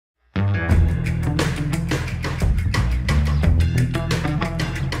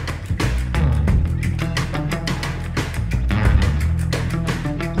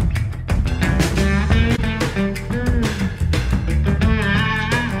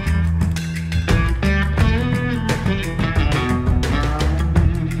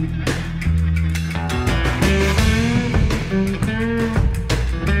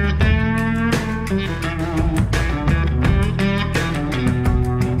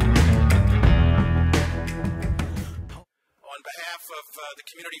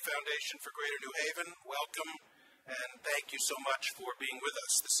the Community Foundation for Greater New Haven, welcome, and thank you so much for being with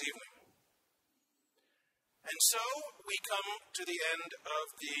us this evening. And so we come to the end of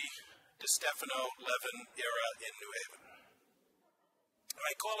the DeStefano-Levin era in New Haven.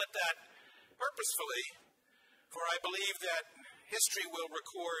 I call it that purposefully, for I believe that history will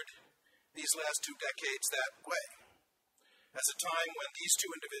record these last 2 decades that way, as a time when these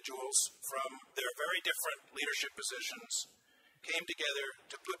two individuals from their very different leadership positions came together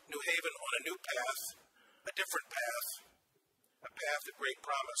to put New Haven on a new path, a different path, a path of great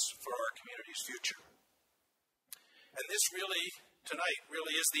promise for our community's future. And this tonight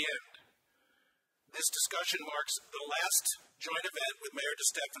really is the end. This discussion marks the last joint event with Mayor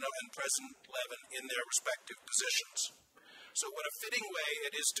DeStefano and President Levin in their respective positions. So what a fitting way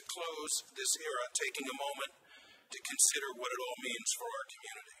it is to close this era, taking a moment to consider what it all means for our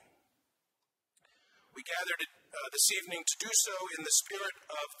community. We gathered this evening to do so in the spirit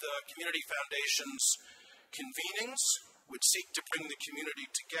of the Community Foundation's convenings, which seek to bring the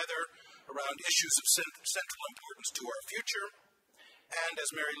community together around issues of central importance to our future, and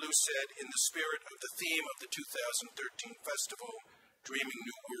as Mary Lou said, in the spirit of the theme of the 2013 festival, Dreaming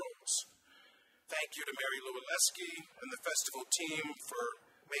New Worlds. Thank you to Mary Lou Oleski and the festival team for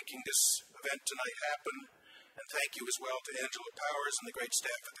making this event tonight happen, and thank you as well to Angela Powers and the great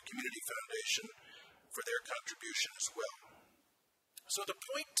staff at the Community Foundation for their contribution as well. So the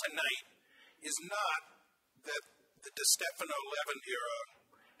point tonight is not that the DeStefano-Levin era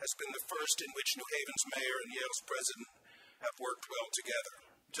has been the first in which New Haven's mayor and Yale's president have worked well together.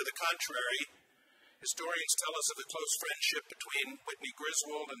 To the contrary, historians tell us of the close friendship between Whitney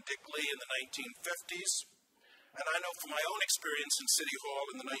Griswold and Dick Lee in the 1950s, and I know from my own experience in City Hall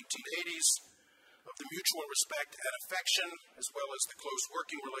in the 1980s of the mutual respect and affection, as well as the close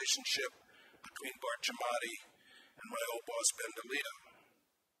working relationship between Bart Giamatti and my old boss, Ben DeLito.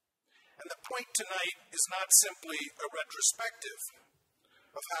 And the point tonight is not simply a retrospective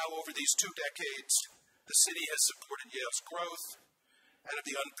of how over these 2 decades the city has supported Yale's growth and of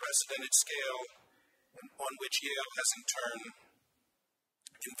the unprecedented scale on which Yale has in turn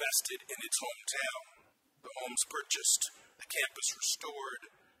invested in its hometown. The homes purchased, the campus restored,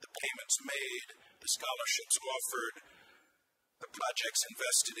 the payments made, the scholarships offered, the projects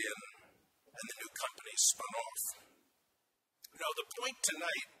invested in, and the new companies spun off. No, the point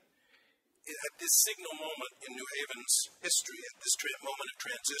tonight at this signal moment in New Haven's history, at this moment of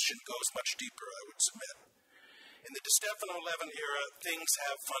transition, goes much deeper, I would submit. In the DeStefano-Levin era, things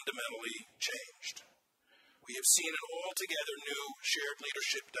have fundamentally changed. We have seen an altogether new shared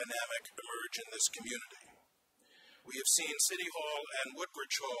leadership dynamic emerge in this community. We have seen City Hall and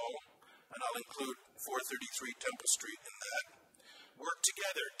Woodbridge Hall, and I'll include 433 Temple Street in that, work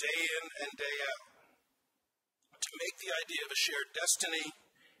together day in and day out to make the idea of a shared destiny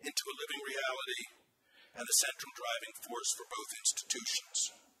into a living reality and the central driving force for both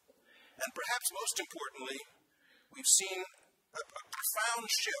institutions. And perhaps most importantly, we've seen a profound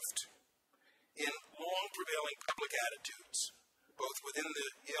shift in long prevailing public attitudes, both within the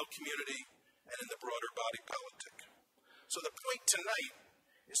Yale community and in the broader body politic. So the point tonight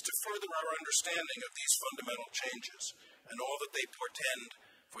is to further our understanding of these fundamental changes and all that they portend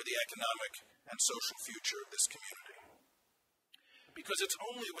for the economic and social future of this community. Because it's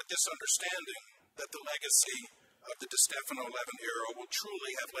only with this understanding that the legacy of the DeStefano-Levin era will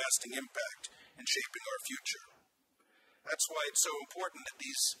truly have lasting impact in shaping our future. That's why it's so important that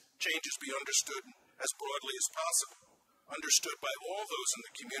these changes be understood as broadly as possible, understood by all those in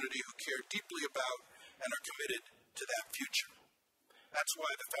the community who care deeply about and are committed to that future. That's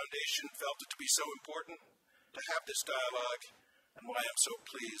why the Foundation felt it to be so important to have this dialogue, and why I'm so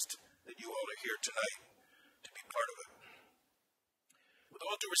pleased that you all are here tonight to be part of it. With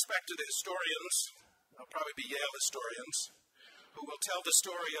all due respect to the historians, they'll probably be Yale historians, who will tell the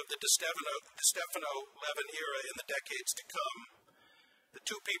story of the DeStefano-Levin era in the decades to come, the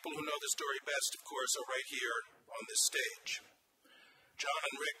 2 people who know the story best, of course, are right here on this stage. John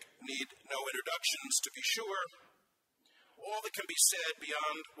and Rick need no introductions, to be sure. All that can be said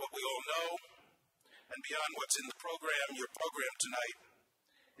beyond what we all know and beyond what's in the program, your program tonight,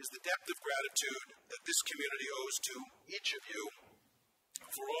 is the depth of gratitude that this community owes to each of you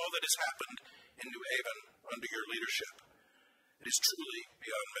for all that has happened in New Haven under your leadership. It is truly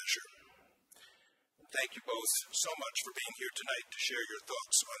beyond measure. Thank you both so much for being here tonight to share your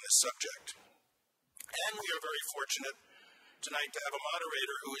thoughts on this subject. And we are very fortunate tonight to have a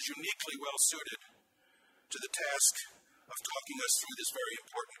moderator who is uniquely well suited to the task of talking us through this very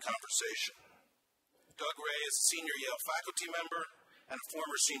important conversation. Doug Rae is a senior Yale faculty member and a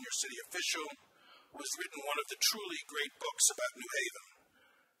former senior city official who has written one of the truly great books about New Haven,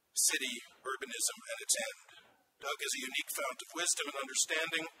 city urbanism and its end. Doug is a unique fount of wisdom and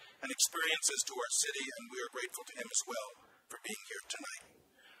understanding and experiences to our city, and we are grateful to him as well for being here tonight.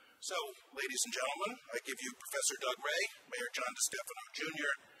 So, ladies and gentlemen, I give you Professor Doug Rae, Mayor John DeStefano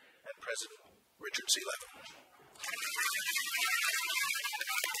Jr., and President Richard C. Levin.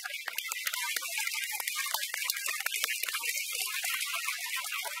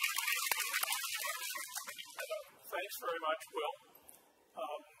 Thanks very much, Will,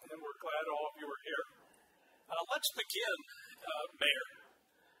 and we're glad all of you are here. Let's begin, Mayor,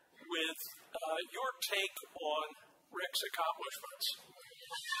 with your take on Rick's accomplishments.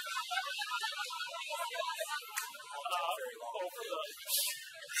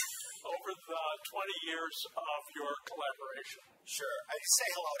 Over the 20 years of your collaboration. Sure. I say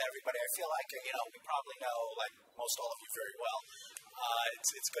hello to everybody. I feel like, we probably know, like most all of you very well.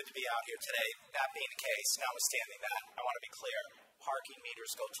 It's good to be out here today. That being the case, notwithstanding that, I want to be clear. Parking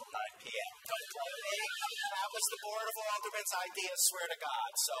meters go till 9 p.m. That was the Board of Aldermen's idea, swear to God.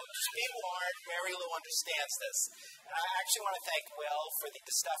 So just be warned, Mary Lou understands this. And I actually want to thank Will for the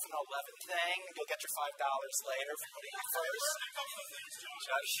DeStefano-Levin thing. You'll get your $5 later for putting it first.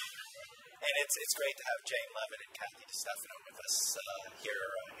 And it's great to have Jane Levin and Kathy DeStefano with us here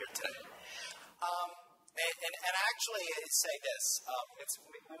today. And actually, I'd say this.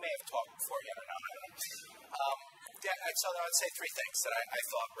 We may have talked before, I don't know. So I would say three things that I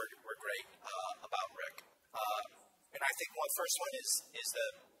thought were great about Rick. And I think the first one is the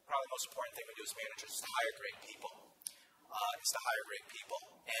probably most important thing we do as managers is to hire great people.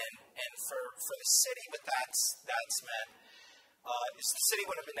 And for the city, what that's meant is the city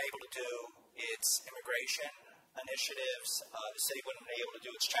wouldn't have been able to do its immigration initiatives. The city wouldn't have been able to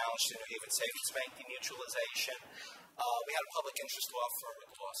do its challenge to New Haven Savings Bank demutualization. We had a public interest law firm at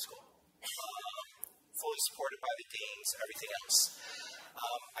the law school. Fully supported by the deans, everything else.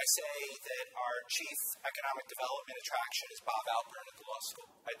 I say that our chief economic development attraction is Bob Alpern at the law school,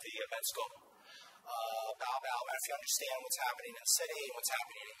 at the med school. Bob Alpern, if you understand what's happening in the city and what's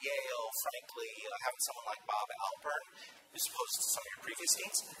happening at Yale, frankly, having someone like Bob Alpern, as opposed to some of your previous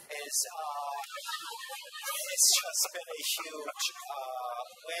deans, it's just been a huge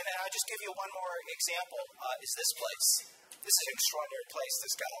win. And I'll just give you one more example, is this place. This is an extraordinary place,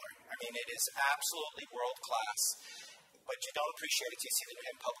 this gallery. I mean, it is absolutely world-class. But you don't appreciate it till you see the New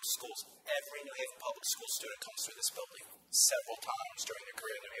Haven Public Schools. Every New Haven Public School student comes through this building several times during their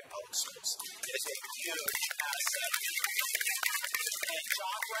career in New Haven Public Schools. It is a huge asset. And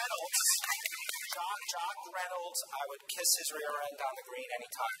Jock Reynolds, I would kiss his rear end on the green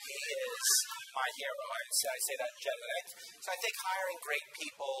anytime. He is my hero. I say that generally. So I think hiring great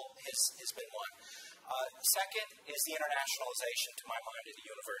people has been one. Second is the internationalization, to my mind, of the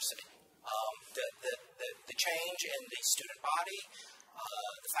university. The change in the student body,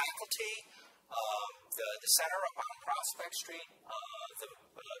 the faculty, the center up on Prospect Street, the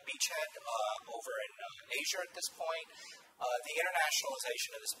beachhead over in Asia at this point. The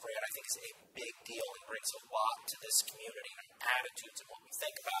internationalization of this brand, I think, is a big deal and brings a lot to this community and attitudes of what we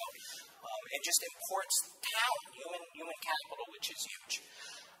think about. And just imports talent, human capital, which is huge.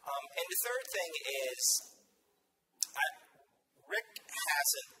 And the third thing is, Rick has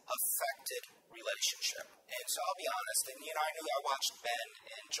an affected relationship. And so I'll be honest, and I watched Ben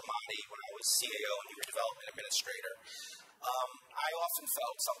and Jamadi when I was CAO and Human Development Administrator. I often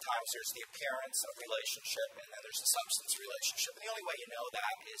felt sometimes there's the appearance of relationship and then there's the substance relationship. And the only way you know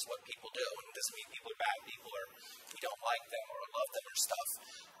that is what people do. And it doesn't mean people are bad people or we don't like them or love them or stuff.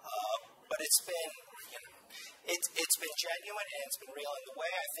 But it's been, it's been genuine and it's been real. And the way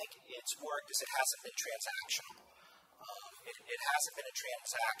I think it's worked is it hasn't been transactional. It hasn't been a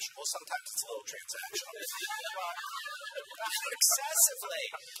transaction. Well, sometimes it's a little transactional. But excessively.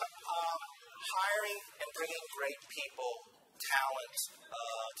 Hiring and bringing great people, talent,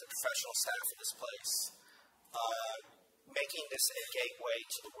 to professional staff of this place, making this a gateway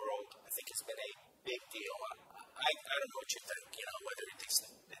to the world, I think has been a big deal. I don't know what you think, whether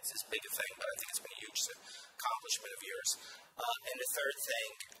it's as big a thing, but I think it's been a huge accomplishment of yours. And the third thing,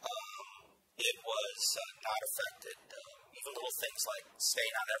 it was not affected. Even little things like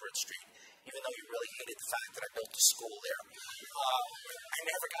staying on Everett Street, even though you really hated the fact that I built a school there. I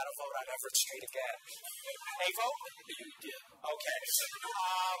never got a vote on Everett Street again. A vote? You did. Okay.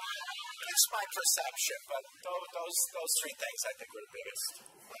 It's my perception, but those three things I think were the biggest.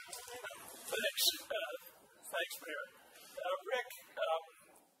 Thanks. Thanks, Mayor. Rick,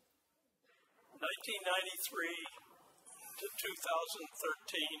 1993 to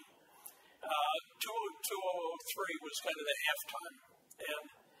 2013, 2003 was kind of the halftime. And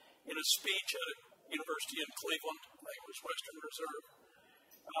in a speech at a university in Cleveland, I think it was Western Reserve,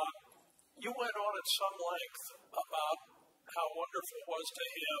 You went on at some length about how wonderful it was to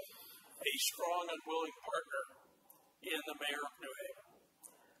have a strong and willing partner in the mayor of New Haven.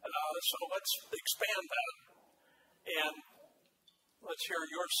 So let's expand that, and let's hear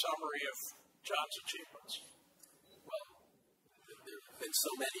your summary of John's achievements. Well, there have been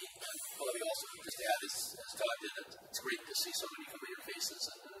so many. Let me also just add, as Doug did, it's great to see so many familiar faces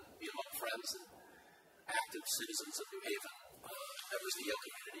and be among friends and active citizens of New Haven, members of the Yale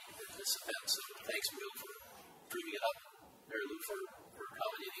community at this event. So thanks, Will, for dreaming it up. Mary Lou for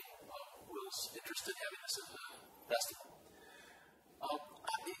accommodating Will's interest in having this festival.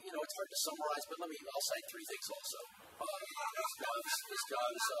 It's hard to summarize, but I'll cite three things also.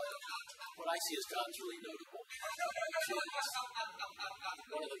 What I see as John's really notable achievements.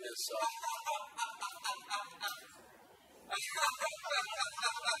 One of them is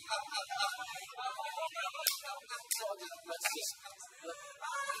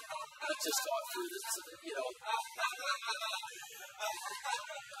let's just talk through this,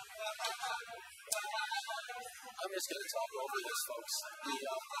 I'm just going to talk over this, folks.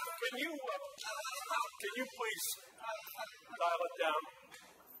 Can you please dial it down?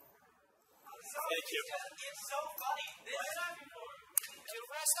 Thank you. It's so funny. Do the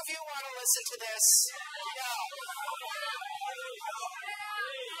rest of you want to listen to this? No.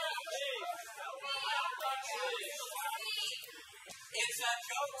 It's a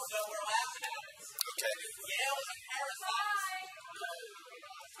joke, so we're laughing at it. Okay. Yale is a parasite.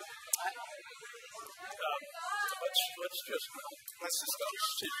 Let's just go.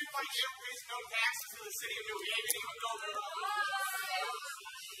 Why Yale pays no taxes to the city of New Haven, even though they're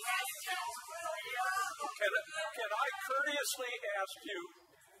Can I courteously ask you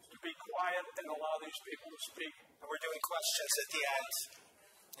to be quiet and allow these people to speak? And we're doing questions at the end.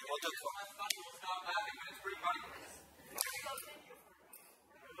 And we'll do We'll stop laughing, but it's pretty funny.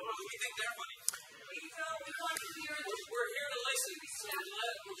 We think they're funny. We're here to listen. So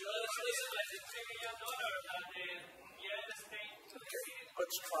would you let us listen? I think maybe you have no other idea. Yeah, this thing. Okay,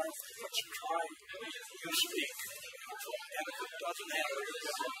 let's try. You speak. And if it doesn't happen,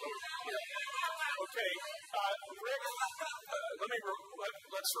 okay, Rick,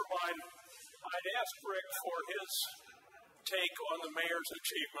 let's rewind. I'd asked Rick for his take on the mayor's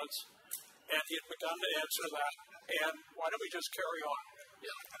achievements, and he had begun to answer that. And why don't we just carry on?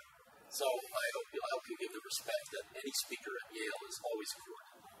 Yeah. So I hope you give the respect that any speaker at Yale is always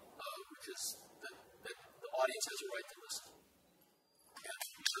afforded, which is that the audience has a right to listen.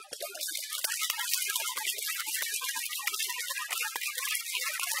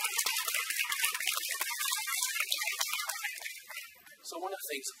 So one of the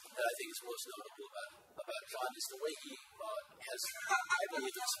things that I think is most notable about John is the way he has, I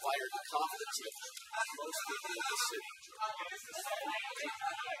believe, inspired the confidence of most people in the city.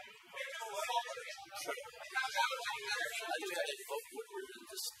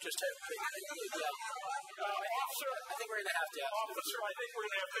 Just have officer. I think we're going to have to ask. Officer, I think we're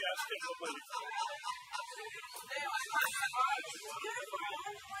going to have to ask him to leave.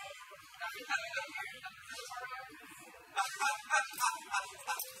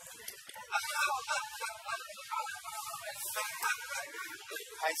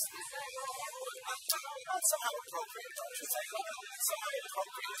 Not somehow appropriate, don't you think? Somehow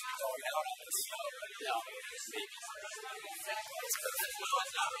appropriate to be going out on this. Yeah, maybe.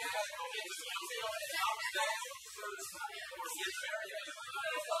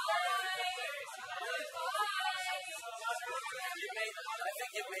 I think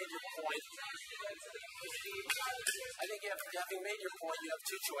you've made your point. I think having made your point, you have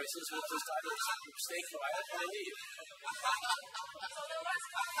two choices. We'll just either stay quiet or leave.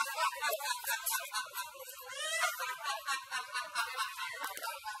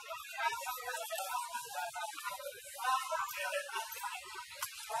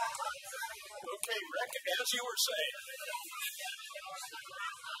 Okay, Rick, as you were saying.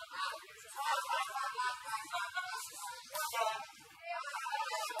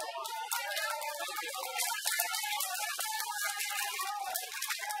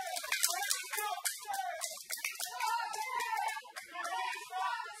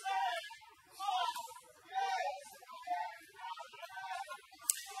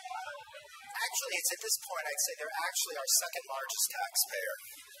 Actually, it's at this point I'd say they're actually our second largest taxpayer.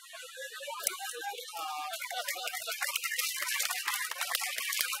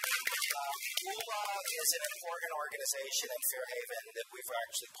 Is an important organization in Fairhaven that we've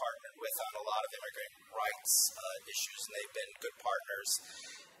actually partnered with on a lot of immigrant rights issues, and they've been good partners.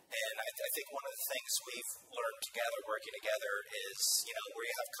 And I think one of the things we've learned together, working together, is, where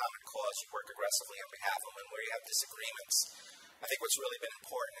you have common cause, you work aggressively on behalf of them, and where you have disagreements, I think what's really been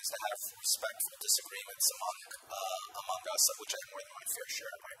important is to have respectful disagreements among us, of which I have more than my fair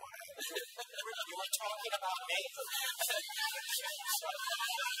share, I might want to add. You were talking about me.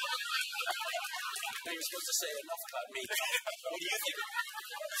 You were supposed to say enough about me. What do you think?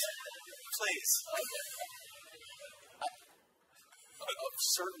 Please. Okay. Of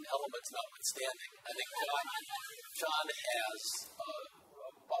certain elements notwithstanding, I think John has,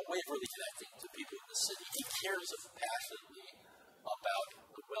 by way of really connecting to people in the city, he cares passionately about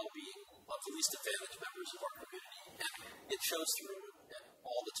the well-being of the least advantaged members of our community, and it shows through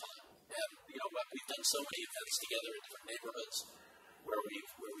all the time. And we've done so many events together in different neighborhoods where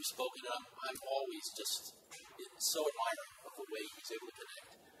we've spoken. I'm always just so admiring of the way he's able to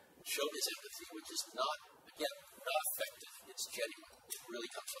connect, show his empathy, which is not affected. It's genuine. It really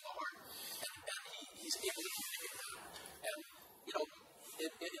comes from the heart, and he's able to communicate that. And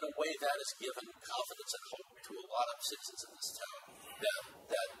in a way, that has given confidence and hope to a lot of citizens in this town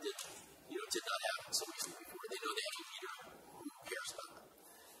that did not happen so recently before. They know they have a leader who cares about them.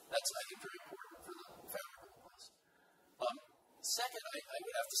 That's, I think, very important for the fabric of the place. Second, I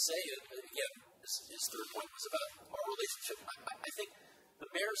would have to say, again, his third point was about our relationship. I think the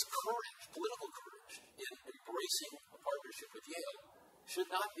mayor's courage, political courage, in embracing a partnership with Yale should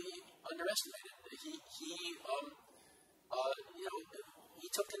not be underestimated. He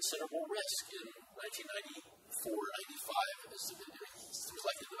took considerable risk in 1994-95 as he was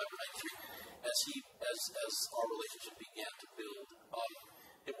elected in November 93. As our relationship began to build,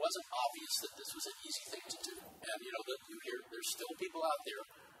 it wasn't obvious that this was an easy thing to do. And that you hear there's still people out there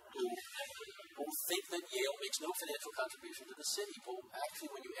who think that Yale makes no financial contribution to the city. Well, actually,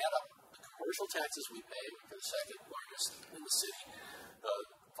 when you add up the commercial taxes we pay, which are the second largest in the city, the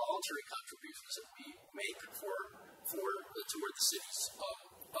voluntary contributions that we make toward the city's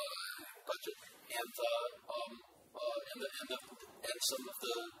budget, and some of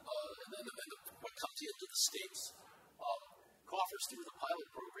the what comes into the state's coffers through the pilot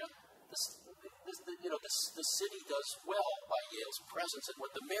program, the city does well by Yale's presence. And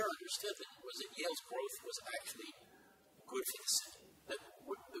what the mayor understood was that Yale's growth was actually good for the city. That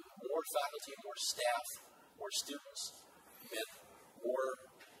more faculty, more staff, more students meant more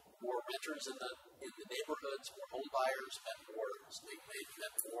renters in the neighborhoods, more home buyers, meant more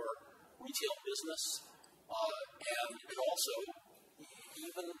retail business, and it also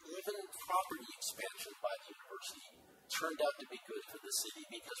even property expansion by the university turned out to be good for the city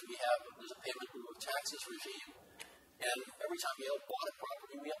because there's a payment in lieu of taxes regime, and every time Yale bought a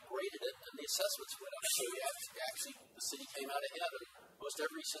property, we upgraded it, and the assessments went up. So actually, the city came out ahead in most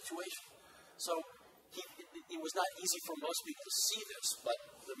every situation. So it was not easy for most people to see this, but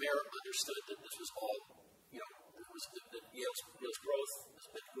the mayor understood that this was all, that Yale's growth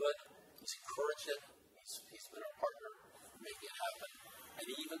has been good. He's encouraged it. He's been our partner in making it happen. And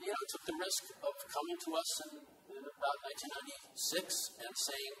he even, took the risk of coming to us in about 1996 and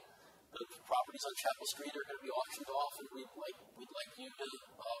saying the properties on Chapel Street are going to be auctioned off, and we'd like you to,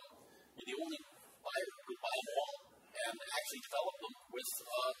 you're the only buyer who could buy them all, and actually develop them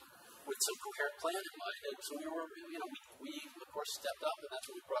with some coherent plan in mind. And so we of course stepped up, and that's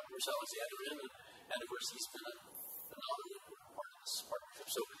when we brought Bruce Alexander in, and of course he's been a phenomenal part of this partnership.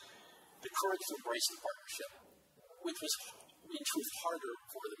 So the courage to embrace the partnership, which was in truth harder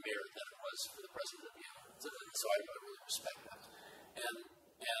for the mayor than it was for the president of Yale. So I really respect that. And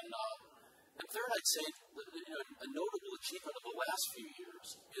third, I'd say a notable achievement of the last few years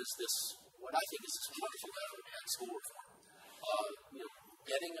is this, what I think is this wonderful effort at school reform.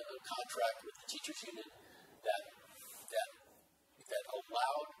 Getting a contract with the teachers union that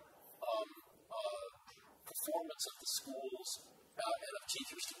allowed performance of the schools and of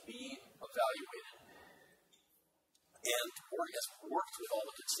teachers to be evaluated, and has worked with all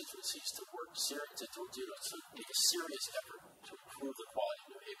the constituencies to make a serious effort to improve the quality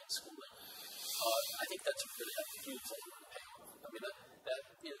of New Haven schooling. I think that's going to have a huge payoff. I mean,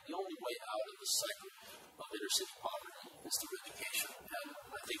 the only way out of the cycle of inner city poverty is through education, and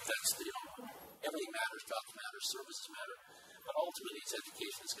I think that's everything matters, jobs matter, services matter, but ultimately it's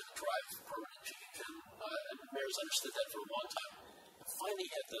education that's going to drive permanent change, and the mayor's understood that for a long time, and finally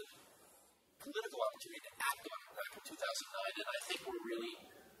had the political opportunity to act on it back in 2009, and I think we're really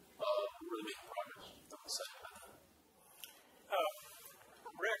making progress. I'm excited about that.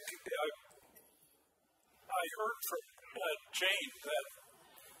 Rick, I heard from Jane that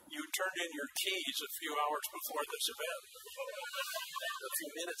you turned in your keys a few hours before this event. A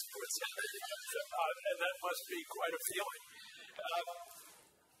few minutes before this event. And that must be quite a feeling.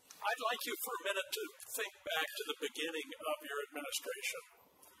 I'd like you for a minute to think back to the beginning of your administration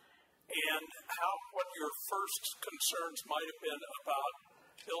and what your first concerns might have been about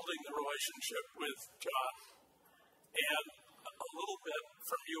building the relationship with John, and a little bit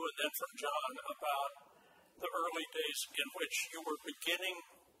from you and then from John about the early days in which you were beginning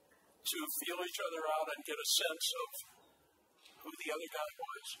to feel each other out and get a sense of who the other guy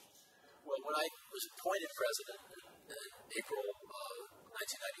was. Well, when I was appointed president in April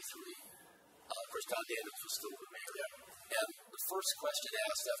 1993, of course, John Daniels was still the mayor. And the first question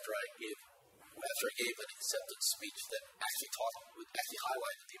asked after I gave an acceptance speech that actually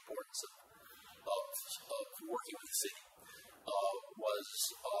highlighted the importance of working with the city was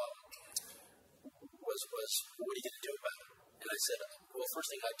what are you going to do about it? And I said, well, first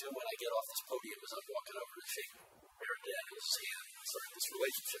thing I do when I get off this podium is I'm walking over to shake Mayor Daniels' hand and start this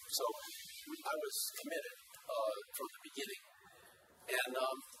relationship. So I was committed from the beginning. And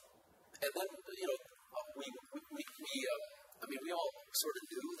then, we all sort of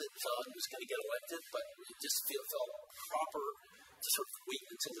knew that John was going to get elected, but it just felt proper to sort of wait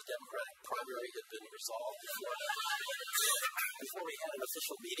until the Democratic primary had been resolved before we had an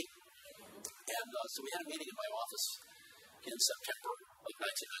official meeting. And so we had a meeting in my office in September of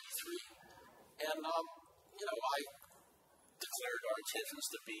 1993. And, I declared our intentions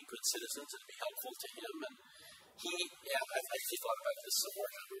to be good citizens and to be helpful to him. And I've actually thought about this some more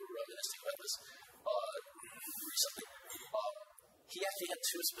when we were reminiscing about this recently. He actually had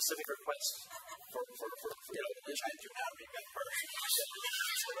two specific requests for which I do not remember.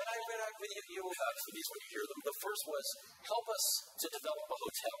 You will have these when you hear them. The first was, help us to develop a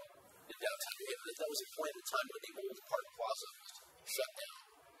hotel in downtown New Haven. That was a point in time when the old Park Plaza was shut down.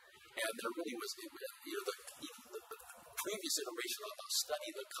 And there really was, the previous iteration of the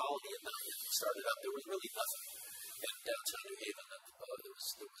study, the colony, and that started up, there was really nothing in downtown New Haven that was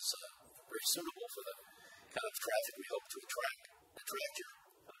very suitable for the kind of traffic we hope to attract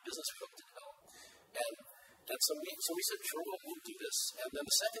your business we hope to develop. And so we said, sure, we'll do this. And then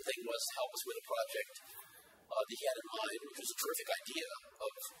the second thing was to help us with a project that he had in mind, which was a terrific idea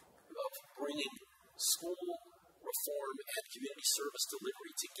of bringing school reform and community service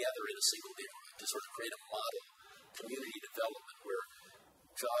delivery together in a single neighborhood to sort of create a model community development where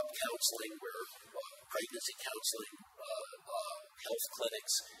job counseling, where pregnancy counseling, health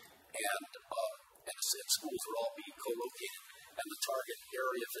clinics, and schools would all be co-located. And the target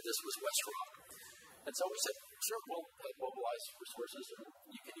area for this was West Rock. And so we said, sure, we'll mobilize resources, and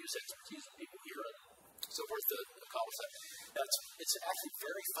you can use expertise of people here and so forth to accomplish that. Now, it's actually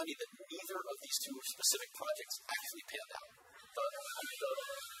very funny that neither of these two specific projects actually panned out.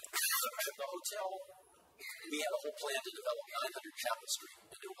 The hotel, we had a whole plan to develop 900 Chapel Street,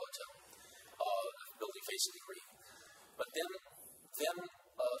 a new hotel, building facing the green. But then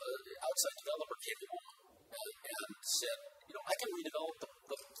outside developer came along and said, I can redevelop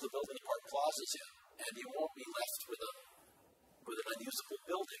the building the Park Plaza's in, and you won't be left with an unusable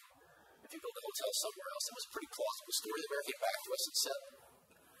building if you build a hotel somewhere else. It was a pretty plausible story. The mayor came back to us and said,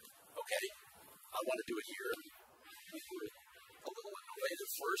 okay, I want to do it here. And we were a little annoyed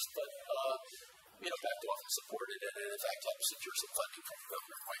at first, but backed off and supported it, and in fact helped secure some funding from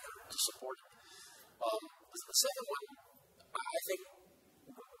Governor Quaker to support it. The second one, I think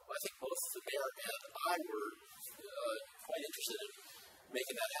both the mayor and I were quite interested in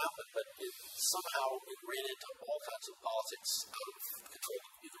making that happen, but somehow it ran into all kinds of politics out of control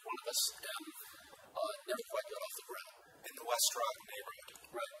of either one of us, and never quite got off the ground. In the West Rock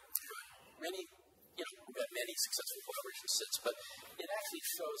neighborhood. Right. We've had many successful collaborations since, but it actually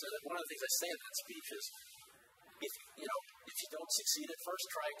shows, and one of the things I say in that speech is, if you don't succeed at first,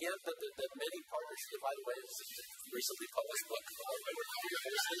 try again. But the many partnerships, by the way, is a recently published book.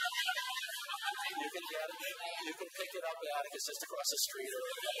 You can get it. You can pick it up at Atticus just across the street or the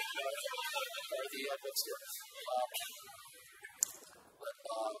bookstore.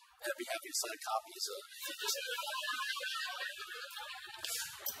 I'd be happy to sign copies of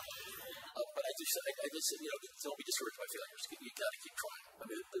but I just don't be discouraged by failures. You got to keep trying. I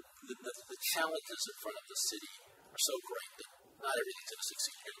mean, the challenges in front of the city are so great that not everything's going to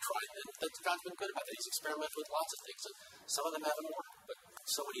succeed. You're going to try. And John's been good about that. He's experimented with lots of things, and some of them haven't worked, but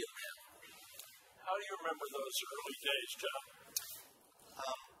so many of them have. How do you remember those early days, John?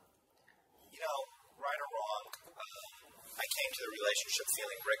 Right or wrong, I came to the relationship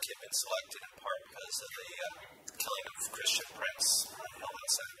feeling Rick had been selected in part because of the killing of Christian Prince on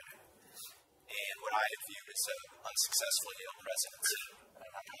Hillhouse Avenue. And what I had viewed as an unsuccessful Yale presidency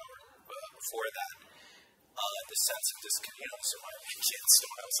before that, the sense of discontent, so my kids,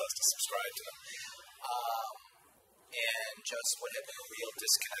 someone else has to subscribe to them. and just what had been a real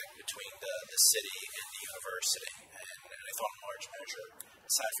disconnect between the city and the university. And I thought in large measure,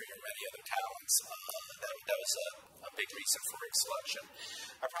 aside from your many other talents, that was a big reason for Rick's selection.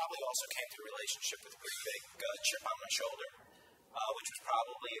 I probably also came to a relationship with a pretty big chip on my shoulder, which was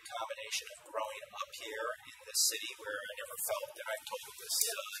probably a combination of growing up here in the city where I never felt, and I told you this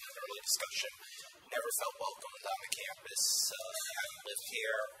in an early discussion, never felt welcomed on the campus. I hadn't lived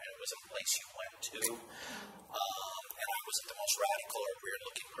here, and it was a place you went to. And I wasn't the most radical or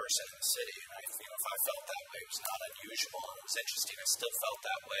weird-looking person in the city. And if I felt that way, it was not unusual. And it was interesting. I still felt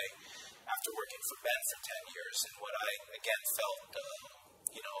that way after working for Ben for 10 years. And what I, again, felt,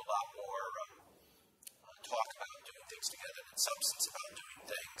 a lot more talk about doing things together than substance about doing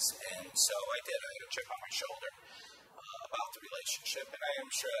things. And so I did. I had a chip on my shoulder about the relationship, and I am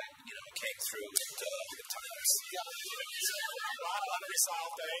sure it came through at times. A lot of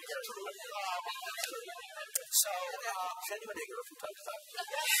unresolved anger. Genuine anger from time to time.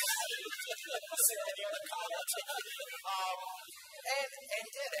 And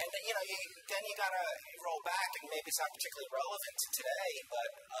did, and then you gotta roll back, and maybe it's not particularly relevant to today, but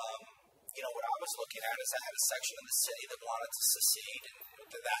what I was looking at is I had a section of the city that wanted to secede, and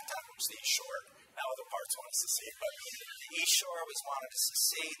at that time it was the East Shore. Now other parts wanted to secede, but the East Shore always wanted to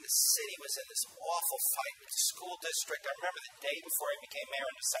secede. The city was in this awful fight with the school district. I remember the day before I became mayor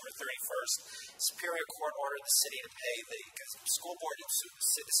on December 31st, Superior Court ordered the city to pay because the school board had sued the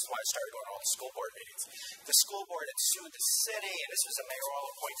city. This is why I started going to all the school board meetings. The school board had sued the city, and this was a mayoral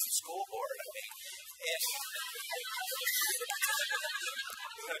appointed school board. I mean,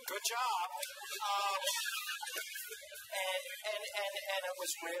 good job. And it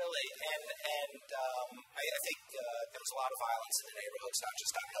was really, I think there was a lot of violence in the neighborhoods, not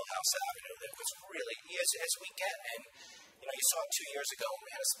just on Hillhouse Avenue. That was really, as we get, and you saw it 2 years ago when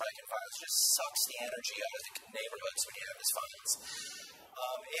we had a spike in violence. It just sucks the energy out of the neighborhoods when you have this violence.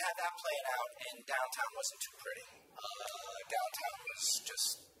 It had that playing out, and downtown wasn't too pretty. Downtown was just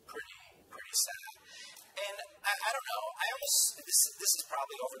pretty sad. And I don't know. This is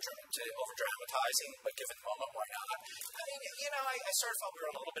probably over dramatizing, but given the moment, why not? I mean, I sort of felt we were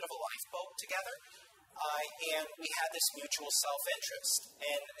on a little bit of a lifeboat together, and we had this mutual self-interest.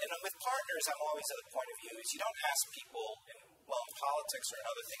 And with partners, I'm always at the point of view is you don't ask people in politics or in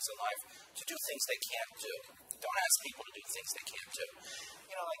other things in life to do things they can't do. Don't ask people to do things they can't do.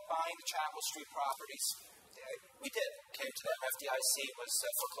 Like buying the Chapel Street properties. We did. Came to them. FDIC was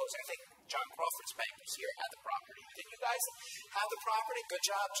foreclosing. I think John Crawford's bank was here, had the property. Did you guys have the property? Good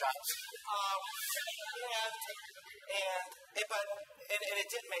job, John. And it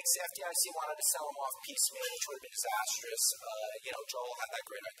didn't make sense. FDIC wanted to sell them off piecemeal, which would have been disastrous. Joel had that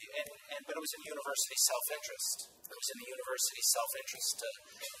great idea. But it was in university self-interest. It was in the university self-interest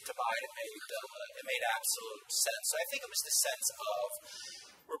to buy it. It made absolute sense. So I think it was the sense of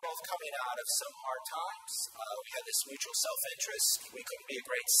we're both coming out of some hard times. We had this mutual self-interest. We couldn't be a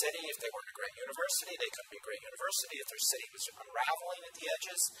great city if they weren't a great university. They couldn't be a great university if their city was unraveling at the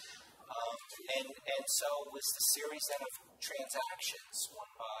edges. And so it was the series then of transactions,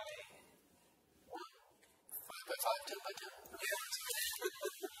 one by 5 by 10. Yeah.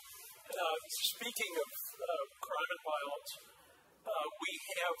 Speaking of crime and violence, we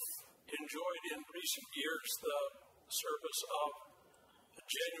have enjoyed in recent years the service of a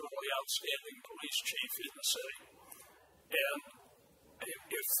genuinely outstanding police chief in the city. And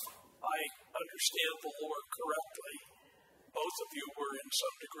if I understand the lore correctly, both of you were in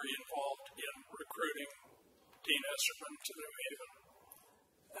some degree involved in recruiting Dean Esserman to New Haven.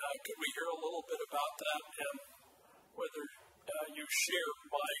 Could we hear a little bit about that and whether you share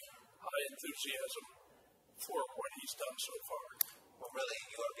my high enthusiasm for what he's done so far? Well, really,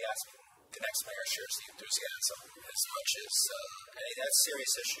 you ought to be asking the next mayor shares the enthusiasm as much as that's a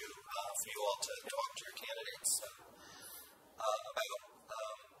serious issue for you all to talk to your candidates about.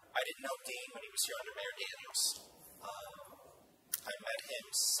 I didn't know Dean when he was here under Mayor Daniels. I met him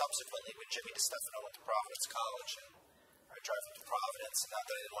subsequently when Jimmy DeStefano went to Providence College, and I drove him to Providence. Not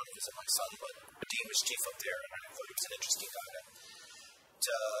that I didn't want to visit my son, but Dean was chief up there, and I thought he was an interesting guy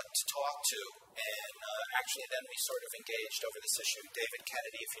to talk to. And actually then we sort of engaged over this issue. David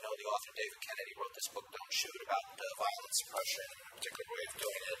Kennedy, if you know the author, David Kennedy wrote this book, Don't Shoot, about violence suppression, a particular way of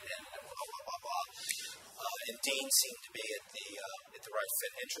doing it, and blah, blah, blah, blah. And Dean seemed to be at the right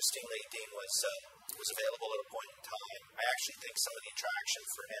fit. Interestingly, Dean was available at a point in time. I actually think some of the attraction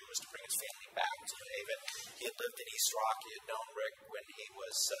for him was to bring his family back to New Haven. He had lived in East Rock. He had known Rick when he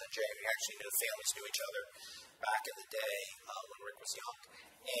was Jay. He actually knew the families knew each other back in the day when Rick was young.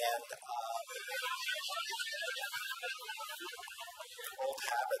 And old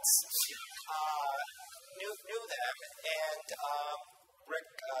habit graduates, knew them, and Rick,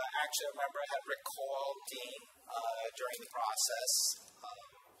 actually I remember I had Rick call Dean during the process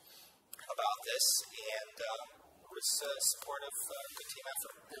about this, and was supportive, good team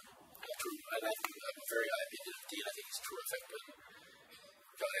effort. True. And I think I'm very high opinion of Dean. I think he's terrific. But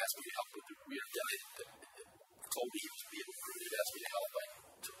John asked me to help with the told me he was being recruited, asked me to help. I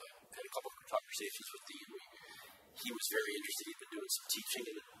had a couple of conversations with Dean. He was very interested. He'd been doing some teaching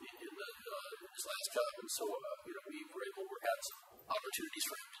in his last job, and so we were able to work out some opportunities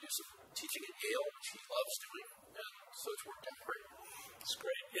for him to do some teaching at Yale, which he loves doing, and so it's worked out great. It's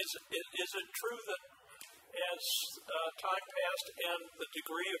great. Is it true that as time passed and the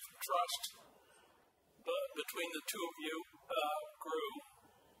degree of trust between the two of you grew,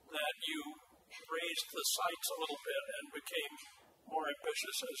 that you raised the sights a little bit and became more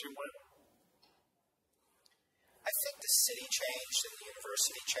ambitious as you went? I think the city changed and the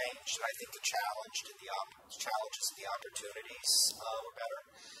university changed, and I think the challenges and the opportunities were better.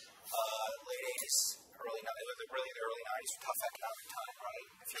 Late 80s, really the early 90s, tough economic time, right?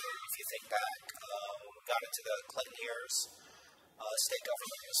 If you think back, got into the Clinton years, state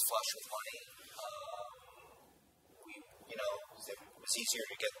government was flush with money. It was easier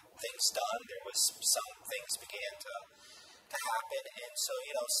to get things done. There was some things began to happen, and so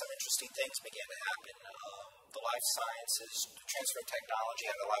some interesting things began to happen. The life sciences, the transfer of technology,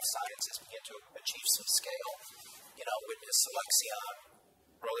 and the life sciences began to achieve some scale. Witness Alexion.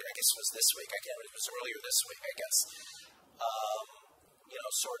 Earlier, I guess it was this week. It was earlier this week, I guess.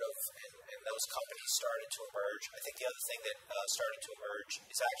 And those companies started to emerge. I think the other thing that started to emerge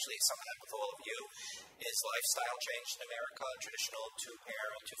is actually something that with all of you is lifestyle change in America. Traditional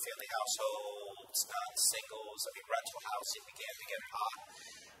two-parent, two-family households, non-singles. Rental housing began to get hot.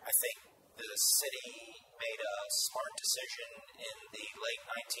 I think the city made a smart decision in the late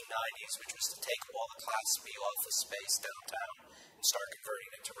 1990s, which was to take all the Class B office space downtown and start converting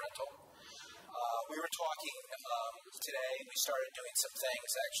it to rental. We were talking today, we started doing some things.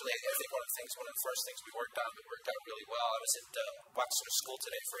 Actually, I think one of the first things we worked on that worked out really well, I was at Wexner School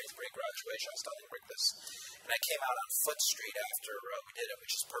today for 8th grade graduation. I was telling Rick this. And I came out on Foot Street after we did it,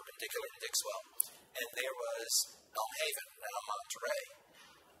 which is perpendicular to Dixwell. And there was Elm Haven, now Monterey.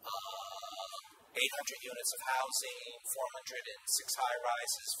 800 units of housing, 406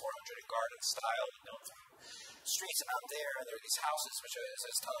 high-rises, 400 in garden style, streets out there, and there are these houses, which, as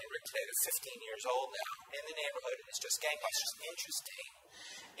I was telling Rick today, they're 15 years old now, in the neighborhood, and it's just gangbusters. Interesting.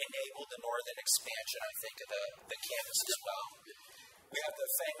 Enabled the northern expansion, I think, of the campus as well. We have the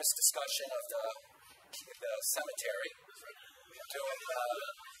famous discussion of the cemetery.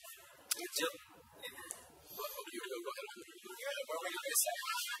 What were you going to say?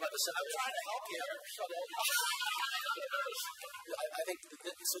 I'm trying to help you. I think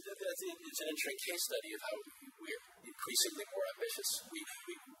it's an interesting case study of how we're increasingly more ambitious.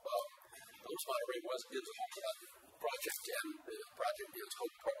 Douglas Monterey is a project, and the project is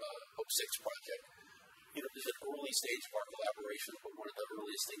Hope 6 project. It was an early stage of our collaboration, but one of the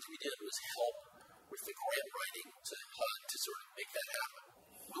earliest things we did was help with the grant writing to HUD to sort of make that happen.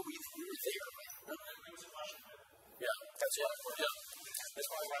 Well, we were there, right? Yeah, that's it. Yeah. That's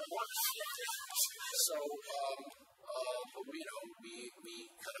why I wanted to. So, we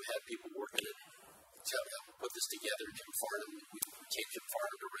kind of had people working to put this together. Jim Farnham, we came Jim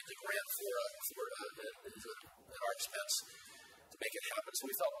Farnham to write the grant at our expense to make it happen. So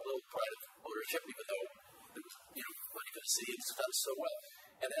we felt a little pride of ownership, even though it was, money for the city has done so well.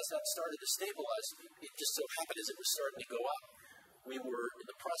 And as that started to stabilize, it just so happened as it was starting to go up, we were in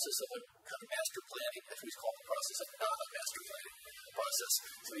the process of a kind of master planning, as we call the process of not a master planning process.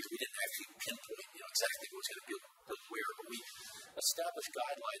 So we didn't actually pinpoint, exactly what was going to be built where, but we established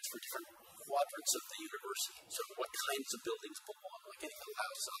guidelines for different quadrants of the university. So what kinds of buildings belong, like any little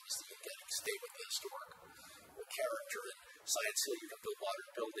house, obviously you can stay with the historic character, and Science Hill you can build modern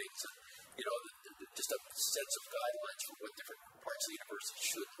buildings, and just a sense of guidelines for what different parts of the university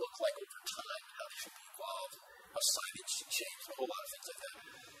should look like over time, and how they should be evolved, how signage should change, a whole lot of things like that.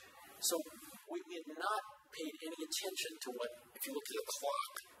 So we had not paid any attention to what, if you look at the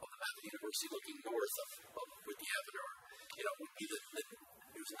clock of the map of the university looking north of Whitney Avenue, would be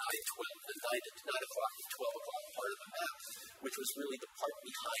it was 9 to 9 o'clock to 12 o'clock part of the map, which was really the part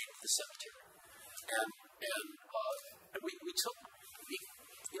behind the cemetery. And we took,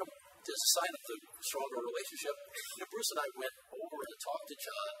 as a sign of the stronger relationship, Bruce and I went over and talked to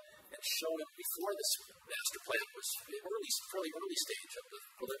John and showed him before this master plan was fairly early stage of the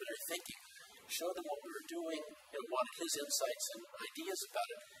preliminary thinking, showed him what we were doing, wanted his insights and ideas about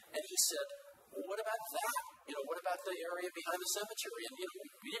it. And he said, well, what about that? What about the area behind the cemetery? And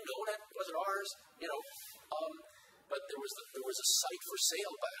we didn't own it; it wasn't ours. But there was a site for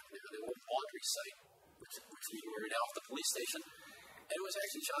sale back there, the old laundry site, which we were now at the police station. And it was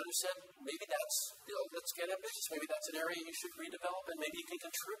actually John who said, maybe that's, let's get ambitious. Maybe that's an area you should redevelop, and maybe you can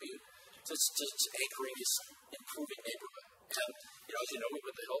contribute to anchoring this improving neighborhood. And as you know, we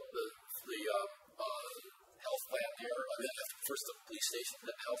went to help the health plan there. First the police station,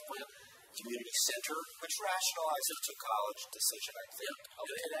 then the health plan. Community center, which rationalizes the college decision, I think.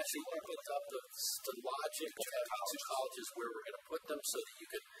 Yeah. And actually opened up the logic of having two colleges where we're going to put them so that you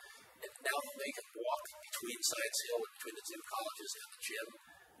can, and now they can walk between Science Hill and between the two colleges and the gym,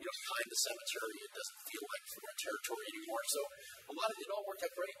 behind the cemetery. It doesn't feel like foreign territory anymore. So a lot of it all worked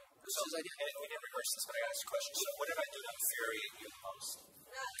out great. So we didn't rehearse this, but I got this question. So what did I do to infuriate you the most?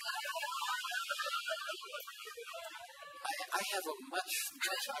 I have a much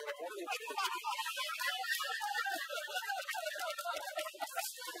only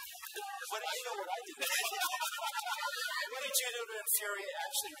What I know what I did. What did you do to infuriate?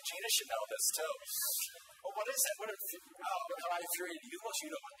 Actually, Regina should know this too. Well, what is it? How I infuriated you? Well, you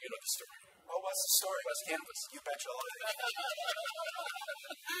know the story. Oh, what's the story? West Campus. You betcha.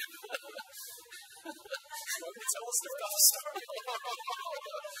 Tell us the story.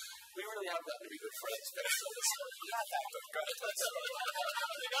 We really have gotten to be good friends. Not that good. Go ahead.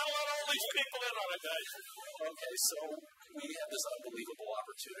 You gotta let all these people in on it, guys. Okay, so we had this unbelievable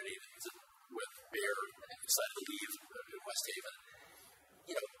opportunity with Bear decided to leave West Haven.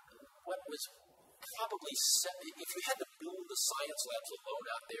 What was probably if you had to build the science labs alone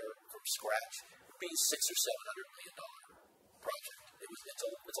out there from scratch, it would be $600 or $700 million project.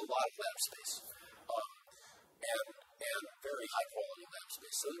 It's a lot of lab space. And very high quality lab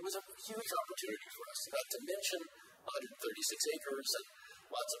space. So it was a huge opportunity for us, not to mention 136 acres and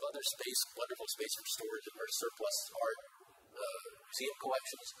lots of other space, wonderful space for storage of our surplus art, museum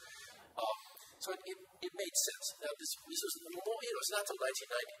collections. So it made sense. Now this was it's not until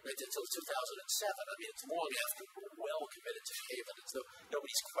 1990, right until 2007. I mean, it's long after we're well committed to Haven. It's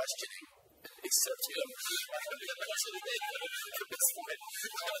nobody's questioning except him. At this point.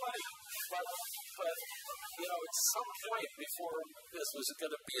 But at some point before this was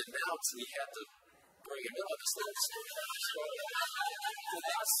going to be announced, we had to bring him in on this little story.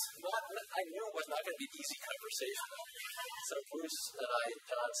 I knew it was not going to be an easy conversation. So Bruce and I and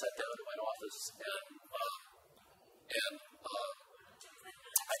John sat down in my office, and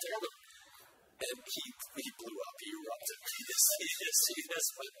I told him, and he blew up. He erupted. He just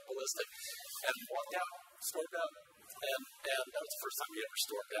went ballistic, and walked out, stormed out, and that was the first time he ever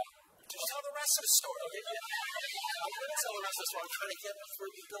stormed out. Just tell the rest of the story. I'm going to tell the rest of the story. I'm trying to get before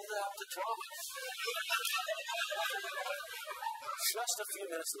you build out the drama. Just a few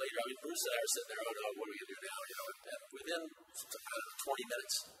minutes later, Bruce and I were sitting there, what are we going to do now? And within 20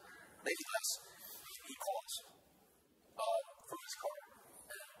 minutes, maybe less, he calls from his car.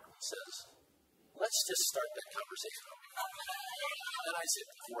 And he says, let's just start that conversation over. And I said,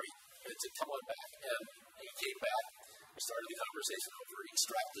 great. And said, come on back. And he came back. We started the conversation over. He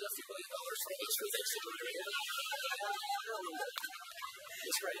extracted a few $1 million from us for things that we were doing.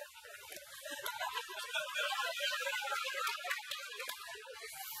 It's great.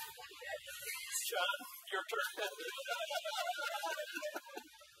 John, your turn.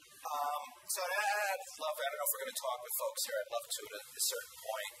 So I'd love, I don't know if we're going to talk with folks here, I'd love to at a certain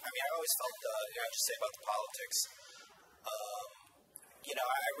point. I mean, I always felt, I just say about the politics,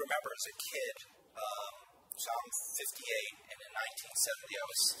 I remember as a kid, so I'm 58, and in 1970 I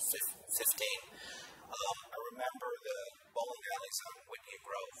was 15. I remember the bowling alleys on Whitney and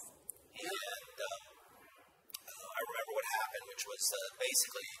Grove, and I remember what happened, which was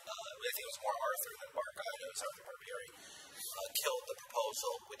basically, I think it was more Arthur than Barcott, it was Arthur Barbieri, killed the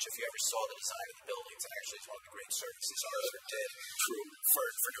proposal, which if you ever saw the design of the buildings, it actually is one of the great services Arthur did for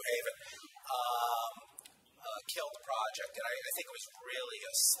New Haven, killed the project, and I think it was really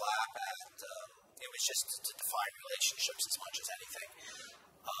a slap at, it was just to define relationships as much as anything.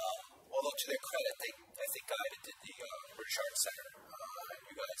 Although to their credit, I think guided the British Art Center,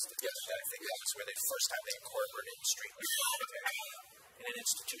 you guys did yesterday, I think that was where the first time they incorporated street in an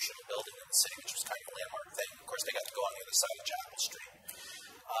institutional building in the city, which was kind of a landmark thing. Of course, they got to go on the other side of Chapel Street,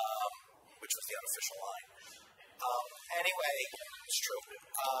 which was the unofficial line. Anyway, it's true.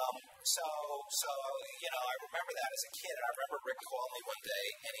 I remember that as a kid, and I remember Rick called me one day,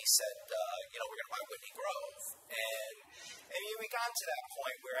 and he said, we're going to buy Whitney Grove. And we got to that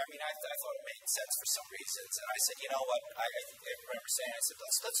point where, I thought it made sense for some reasons, and I said, you know what, I remember saying, I said,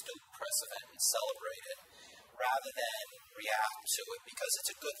 let's do the press event and celebrate it, rather than react to it because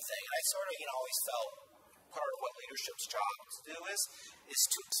it's a good thing. And I sort of, always felt part of what leadership's job to do is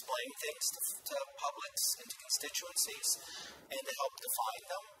to explain things to publics and to constituencies and to help define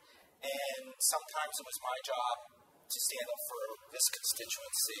them. And sometimes it was my job to stand up for this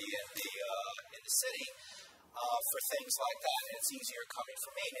constituency in the city for things like that, and it's easier coming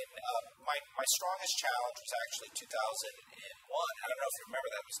from me. And my strongest challenge was actually 2001. I don't know if you remember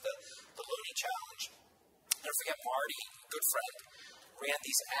that. It was the Looney Challenge. I'll never forget Marty, good friend, ran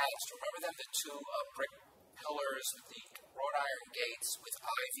these ads. Do you remember them? The two brick pillars with the wrought iron gates with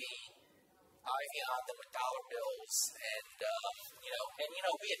ivy on them with dollar bills, and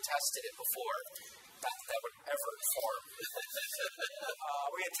we had tested it before. That would ever form.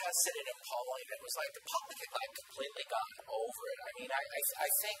 We had tested it in polling. It was like the public had completely gone over it. I mean, I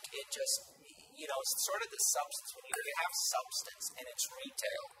think it just, it's sort of the substance. When you have substance and it's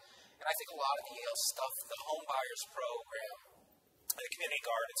retail, and I think a lot of the Yale stuff, the home buyers program, the community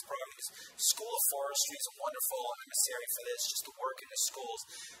gardens program, because School of Forestry is a wonderful emissary for this, just to work in the schools,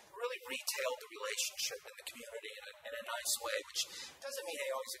 really retailed the relationship in the community in a nice way, which doesn't mean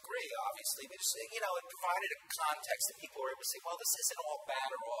they always agree, obviously, but just, it provided a context that people were able to say, well, this isn't all bad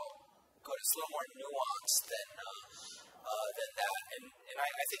or all good. It's a little more nuanced than that. And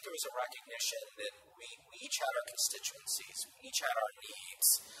I think there was a recognition that we each had our constituencies, we each had our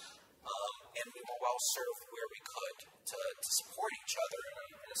needs, and we were well served where we could to support each other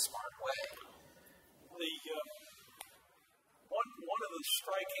in a smart way. One of the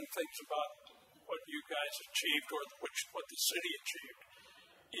striking things about what you guys achieved, or what the city achieved,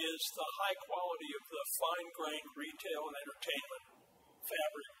 is the high quality of the fine-grained retail and entertainment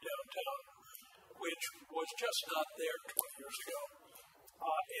fabric downtown, which was just not there 20 years ago,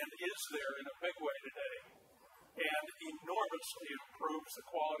 and is there in a big way today, and enormously improves the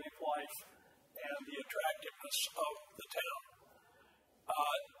quality of life and the attractiveness of the town.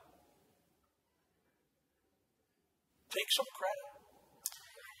 Take some credit.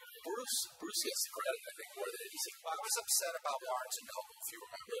 Bruce gets the credit, I think, more than anything. I was upset about Barnes & Noble, if you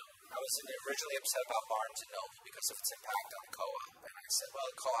remember. I was originally upset about Barnes & Noble because of its impact on co-op. And I said, well,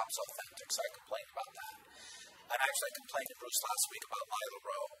 the co-op's authentic, so I complained about that. And actually, I complained to Bruce last week about Lila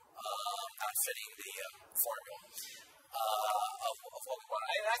Rowe not fitting the formula of what we want.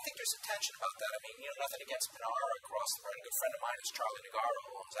 And I think there's a tension about that. I mean, nothing against Panara across the road. A good friend of mine is Charlie Nagaro,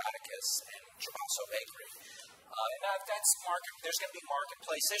 who owns Atticus and Chivasso Bakery. And that's there's going to be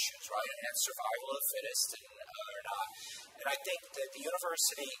marketplace issues, right? And that's survival of the fittest or not. And I think that the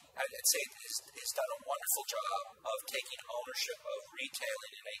university, I'd say, has done a wonderful job of taking ownership of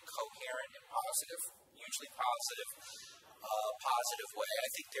retailing in a coherent and positive, usually positive way. I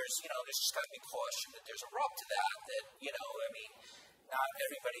think there's just got to be caution that there's a rub to that, not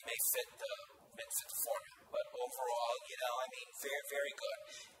everybody may fit the formula, but overall, very, very good.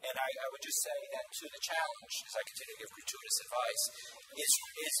 And I would just say that to the challenge, as I continue to give gratuitous advice, is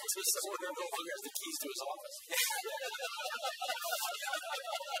the keys to his office.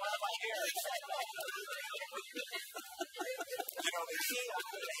 The key I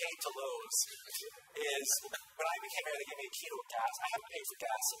would hate to lose is when I became mayor, they gave me a key to a gas. I haven't paid for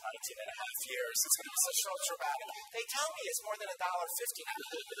gas in 19 and a half years. It's going to be so traumatic. They tell me it's more than $1.50 now.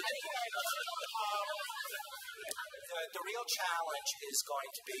 The real challenge is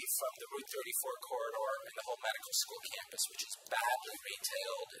going to be from the Route 34 corridor and the whole medical school campus, which is badly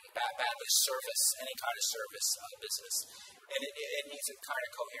retailed and badly service, any kind of service business. And it needs a kind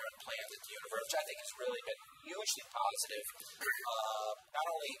of coherent plan that the university, which I think has really been hugely positive, not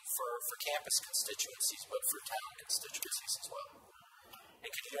only for campus constituencies, but for town constituencies as well.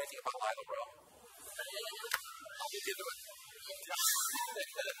 And can you do anything about Lila Rowe? I'll give you it.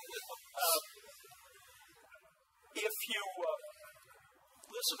 If you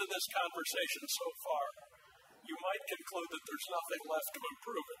listen to this conversation so far, you might conclude that there's nothing left to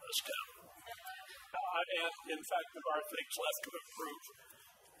improve in this town. And, in fact, there are things left to improve.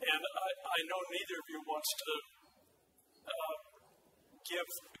 And I know neither of you wants to give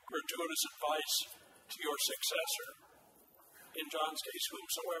gratuitous advice to your successor, in John's case,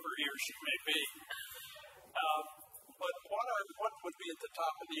 whomsoever he or she may be. But what would be at the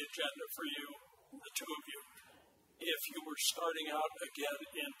top of the agenda for you, the two of you, if you were starting out again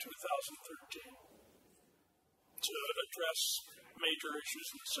in 2013 to address major issues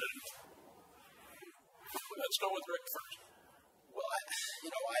in the city? Let's go with Rick first. Well,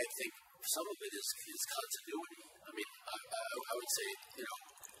 I think some of it is continuity. I mean, I would say,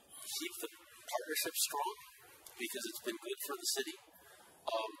 keep the partnership strong because it's been good for the city.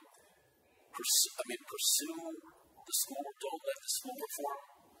 Pursue the school. Don't let the school reform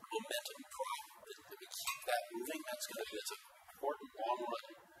momentum drop. keep that moving. That's an important long-run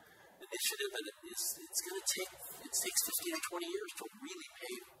initiative, and it's going to take 15 or 20 years to really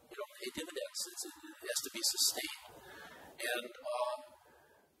pay dividends. It has to be sustained, and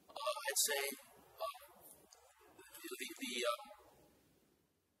I'd say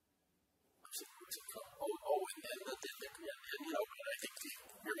and I think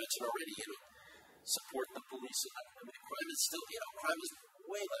you mentioned already, support the police. And crime is still, crime is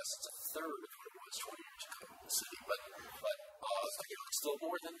way less. It's a third of what it was 20 years ago in the city. But it's still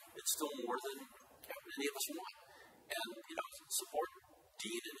more than any of us want. And support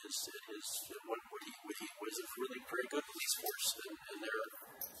Dean and his what is a really very good police force in their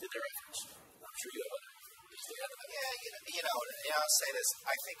efforts. I'm sure you have other. Yeah, I'll say this.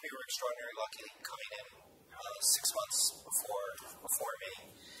 I think we were extraordinarily lucky coming in 6 months before me.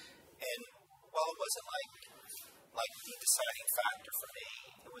 And while it wasn't like the deciding factor for me,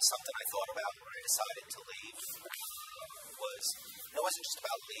 it was something I thought about when I decided to leave. It wasn't just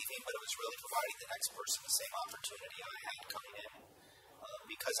about leaving, but it was really providing the next person the same opportunity I had coming in.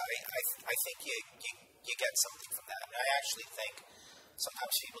 Because I think you get something from that. And I actually think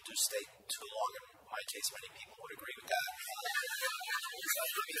sometimes people do stay too long. In my case, many people would agree with that.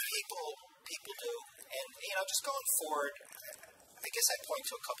 People do. And, just going forward, I guess I'd point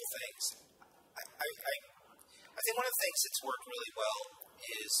to a couple things. I think one of the things that's worked really well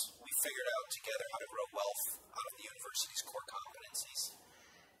is we figured out together how to grow wealth out of the university's core competencies.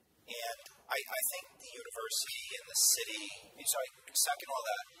 And I think the university and the city, second all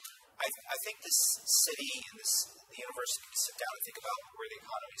that, I think this city and the university can sit down and think about where the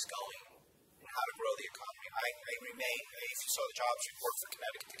economy is going and how to grow the economy. If you saw the jobs report for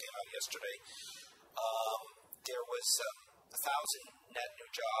Connecticut that came out yesterday, there was 1,000 net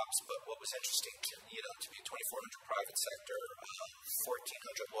new jobs, but what was interesting to me, to be 2,400 private sector,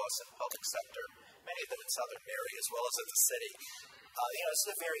 1,400 loss in public sector, many of them in Southern Mary as well as in the city. It's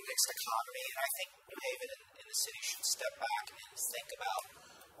a very mixed economy, and I think New Haven and the city should step back and think about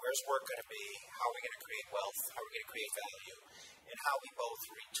where's work going to be, how are we going to create wealth, how are we going to create value, and how we both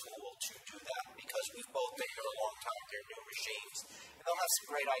retool to do that, because we've both been here a long time, they're new regimes, and they'll have some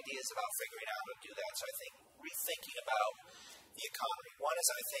great ideas about figuring out how to do that. So I think rethinking about the economy. One is,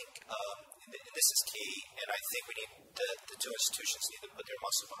 I think, and this is key, and I think we need the two institutions need to put their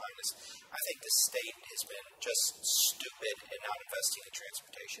muscle behind this. I think the state has been just stupid in not investing in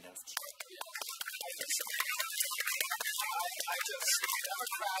transportation infrastructure.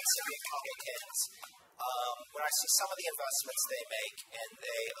 Democrats and Republicans, when I see some of the investments they make and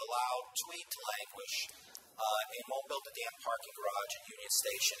they allow tweet to languish and won't build a damn parking garage at Union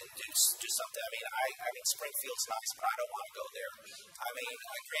Station and do something. I mean, Springfield's nice, but I don't want to go there.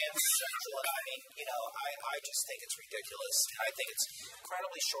 Grand Central, I just think it's ridiculous. I think it's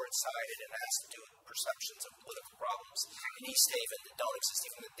incredibly short-sighted and has to do with perceptions of political problems in East Haven that don't exist.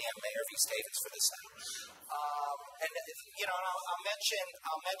 Even the damn mayor of East Haven's for this now.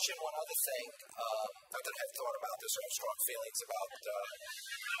 I'll mention one other thing. Not that I've thought about this or have strong feelings about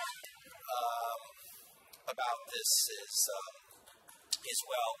this as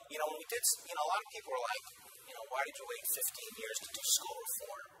well. When we did, a lot of people were like, why did you wait 15 years to do school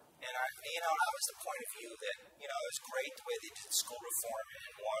reform? And I was the point of view that, it was great the way they did school reform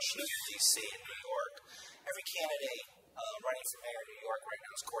in Washington, D.C. and New York. Every candidate running for mayor in New York right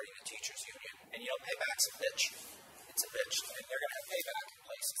now is courting the teachers union. And payback's a bitch. It's a bitch. And they're going to have payback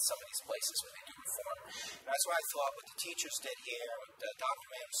in some of these places when they do reform. And that's why I thought what the teachers did here, what Dr.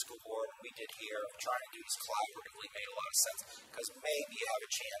 Mann and the school board, and we did here, trying to do this collaboratively made a lot of sense. Because maybe you have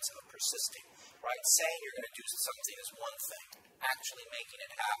a chance of persisting, right? Saying you're going to do something is one thing. Actually making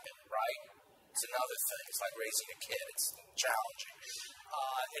it happen, right? It's another thing. It's like raising a kid. It's challenging.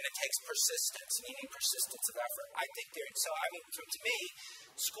 And it takes persistence. And you need persistence of effort. I think to me,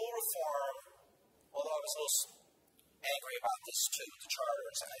 school reform, although I was a little angry about this too, the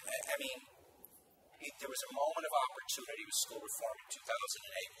charters, there was a moment of opportunity with school reform in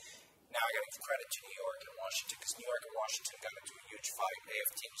 2008. Now I got to give credit to New York and Washington, because New York and Washington got into a huge fight.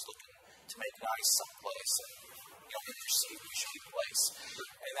 AFT was looking to make nice someplace, and perceived we should be place.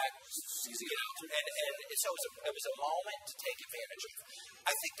 And that was easy to get out. And so it was a moment to take advantage of.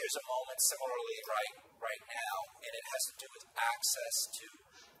 I think there's a moment similarly right now, and it has to do with access to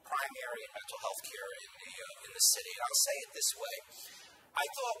primary and mental health care in the city. And I'll say it this way. I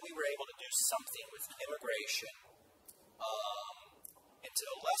thought we were able to do something with immigration, and to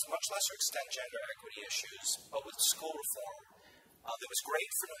a much lesser extent gender equity issues, but with school reform. That was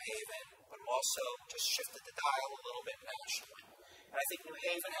great for New Haven, but also just shifted the dial a little bit nationally. And I think New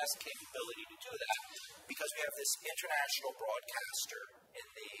Haven has the capability to do that because we have this international broadcaster in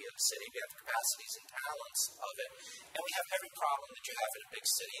the city. We have the capacities and talents of it. And we have every problem that you have in a big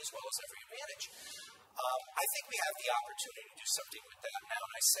city as well as every advantage. I think we have the opportunity to do something with that now.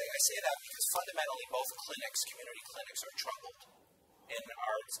 And I say that because fundamentally both clinics, community clinics, are troubled in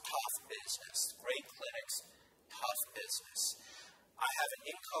our tough business. Great clinics, tough business. I have an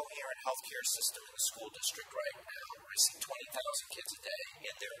incoherent healthcare system in the school district right now. I see 20,000 kids a day,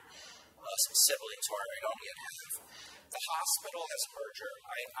 and there are some siblings who I don't yet have. The hospital has a merger.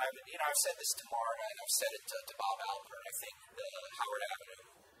 I've said this to Marta, and I've said it to Bob Alpert. I think the Howard Avenue,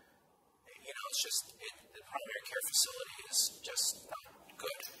 it's just the primary care facility is just not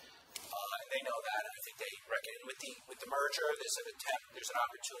good. And they know that, and I think they reckon with the merger, there's an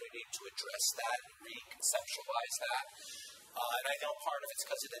opportunity to address that and reconceptualize that. And I know part of it's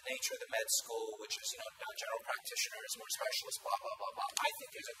because of the nature of the med school, which is, not general practitioners, more specialists, blah, blah, blah, blah. I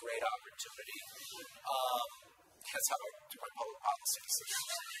think there's a great opportunity. That's how I do my public policy.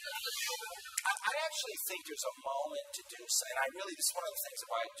 I actually think there's a moment to do so, and this is one of the things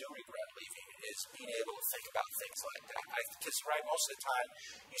why I do regret leaving, is being able to think about things like that. Because most of the time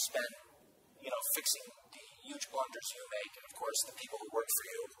you spend, fixing the huge blunders you make, and of course the people who work for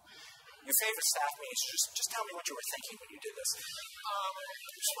you. Your favorite staff meetings, just tell me what you were thinking when you did this.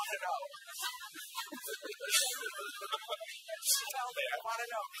 I just want to know. Tell me, I want to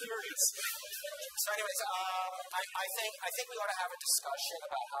know. I'm curious. So anyways, I think we ought to have a discussion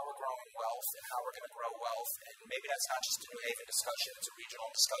about how we're growing wealth and how we're going to grow wealth. And maybe that's not just a New Haven discussion, it's a regional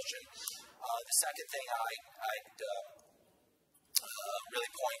discussion. The second thing I'd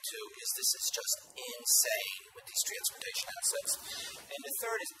really point to is this is just insane with these transportation assets. And the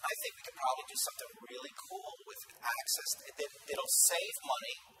third is I think we could probably do something really cool with access. It'll save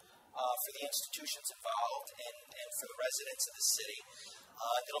money for the institutions involved and for the residents of the city.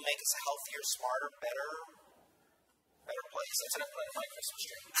 It'll make us a healthier, smarter, better place. That's what I put on my Christmas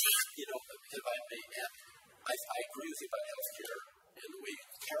tree. If I may add, I agree with you about healthcare and the way you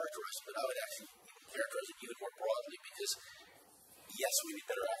characterize it, but I would actually characterize it even more broadly because yes, we need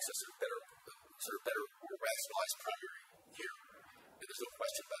better access and better, more rationalized primary care. And there's no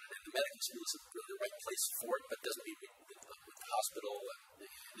question about it. And the medical school isn't really the right place for it, but it doesn't mean the hospital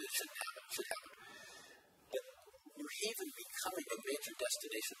it shouldn't happen. It should happen. But New Haven becoming a major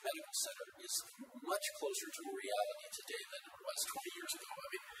destination medical center is much closer to a reality today than it was 20 years ago. I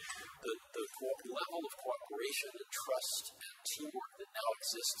mean, the level of cooperation and trust and teamwork that now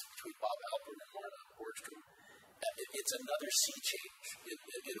exists between Bob Alpert and Marta Borgstrom, it's another sea change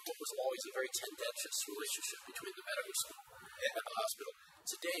in what was always a very tendentious relationship between the medical school and the hospital.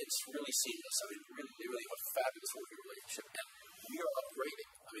 Today, it's really seamless. I mean, we really have a fabulous working relationship, and we are upgrading.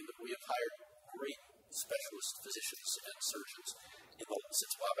 I mean, we have hired great specialist physicians and surgeons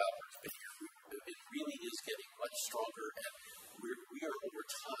since Bob Alpert's been here. It really is getting much stronger, and we are over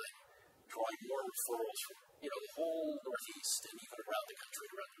time drawing more referrals from the whole Northeast and even around the country,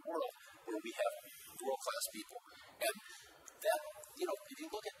 around the world, where we have world-class people. And that, if you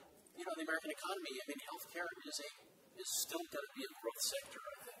look at, the American economy, I mean, healthcare is still going to be a growth sector,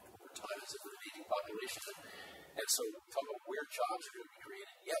 I think, over time as an aging population. And so, talk about where jobs are going to be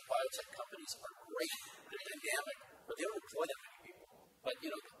created. Yeah, biotech companies are great. They're dynamic, but they don't employ that many people. But,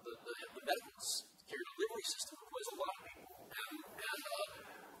 the medical care delivery system employs a lot of people. And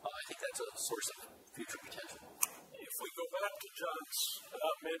I think that's a source of future potential. If we go back to John's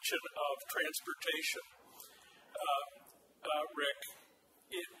mention of transportation, Rick,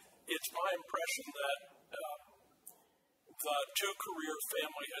 it's my impression that the two-career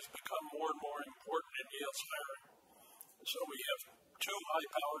family has become more and more important in Yale's hiring. So we have two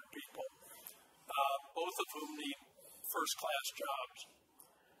high-powered people, both of whom need first-class jobs.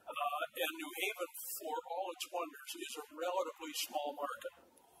 And New Haven, for all its wonders, is a relatively small market.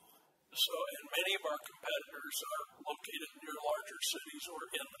 So, and many of our competitors are located near larger cities or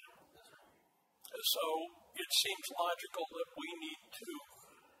in them. So it seems logical that we need to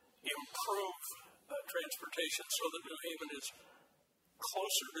improve transportation so that New Haven is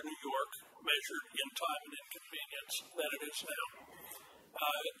closer to New York, measured in time and inconvenience, than it is now.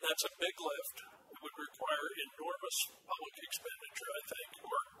 That's a big lift. It would require enormous public expenditure, I think,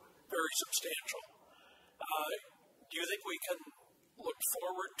 or very substantial. Do you think we can look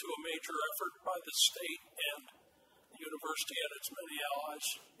forward to a major effort by the state and the university and its many allies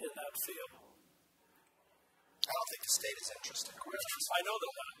in that field? I don't think the state is interested. I know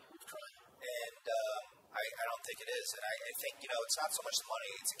that. We've tried. And I don't think it is. And I think, it's not so much the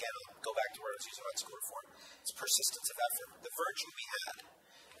money. It's, again, I'll go back to where I was using about school reform. It's persistence of effort. The virtue we had.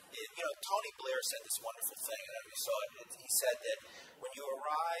 Tony Blair said this wonderful thing, and we saw it. He said that when you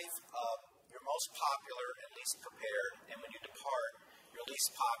arrive, you're most popular and least prepared, and when you depart, your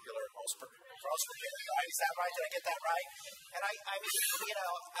least popular, most prepared, right? Is that right? Did I get that right? And I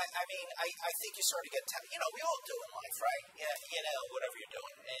mean, I think you sort of get, we all do in life, right? Yeah, whatever you're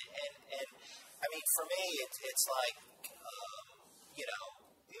doing. And I mean, for me, it's like,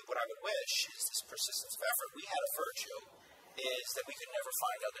 what I would wish is this persistence of effort. We had a virtue is that we could never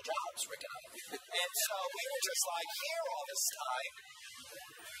find other jobs, Rick and I. And so we were just like here all this time.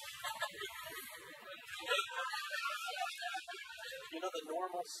 The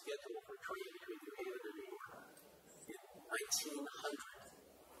normal schedule for train between New Haven and New York in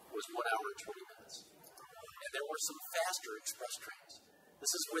 1900 was 1 hour and 20 minutes. And there were some faster express trains.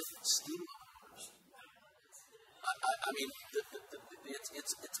 This is with steam locomotives. I mean,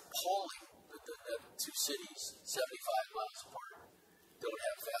 it's appalling that two cities, 75 miles apart, don't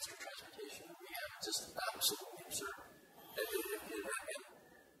have faster transportation. We have just absolutely absurd. And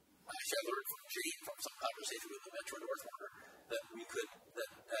I learned from Jane from some conversation with the Metro North worker that we could,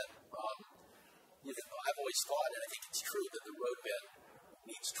 I've always thought, and I think it's true, that the roadbed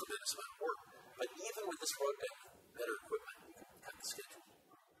needs tremendous amount of work. But even with this roadbed, better equipment, we can cut the schedule.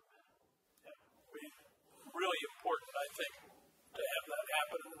 Really important, I think, to have that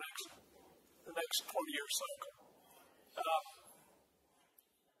happen in the next 20-year cycle.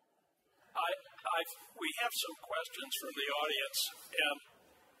 We have some questions from the audience, and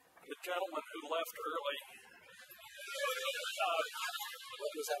the gentleman who left early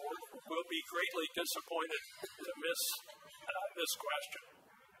will be greatly disappointed to miss this question.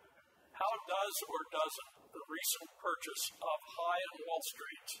 How does or doesn't the recent purchase of High and Wall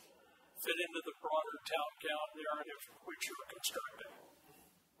Street fit into the broader town-gown narrative which you're constructing?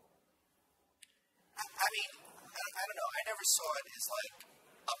 I mean, I don't know. I never saw it as like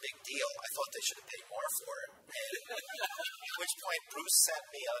a big deal. I thought they should have paid more for it. And at which point Bruce sent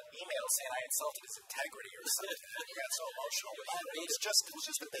me an email saying I insulted his integrity or something. He got so emotional with it. It was just a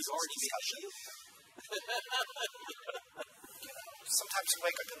business discussion. Sometimes you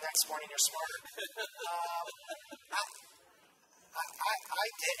wake up the next morning and you're smarter. I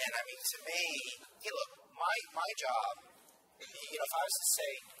did, and I mean, to me, look, my job, if I was to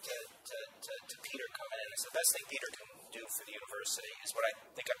say to Peter coming in, the best thing Peter can do for the university is what I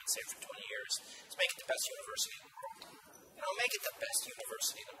think I've been saying for 20 years, is make it the best university in the world. Make it the best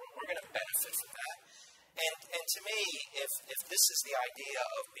university in the world. We're going to benefit from that. And to me, if this is the idea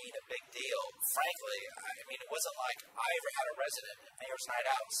of being a big deal, frankly, I mean, it wasn't like I ever had a resident at Mayor's Night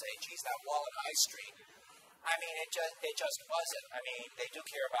Out and say, geez, that wall on High Street. I mean, it just wasn't. I mean, they do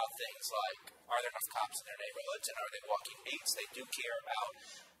care about things like, are there enough cops in their neighborhoods, and are they walking beats? They do care about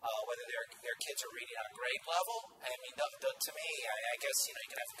whether their kids are reading on grade level. I mean, to me, I guess, you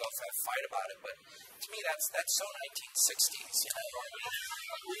can have to go fight about it, but to me, that's so 1960s,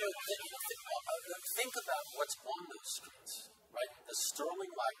 Think about what's on those streets, right? The Sterling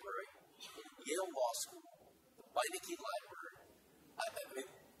Library, Yale Law School, the Beinecke Library,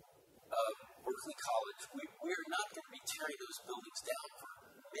 Berkeley College. We're not going to be tearing those buildings down for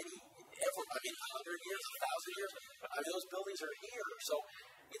 100 years, 1,000 years. Those buildings are here. So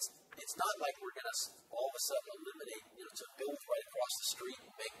it's not like we're going to all of a sudden eliminate, to build right across the street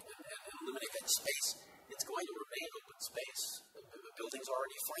and eliminate that space. It's going to remain open space. The buildings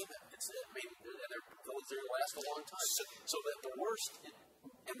already frame it. And they're buildings that are going to last a long time. So the worst,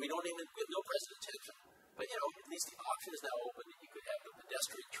 and we have no present intention, but at least the option is now open that you could have the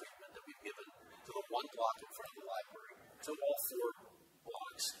pedestrian treatment that we've given to the one block in front of the library, to all 4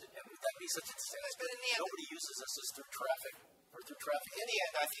 blocks. And would that be such a success? But in the end, nobody uses this as through traffic. In the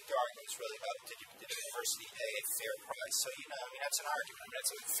end, I think the argument is really about did the university pay a fair price? So, that's an argument.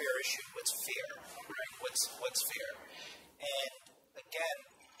 That's a fair issue. What's fair, right? What's fair? And again,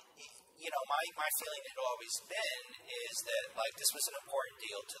 my feeling had always been is that, like, this was an important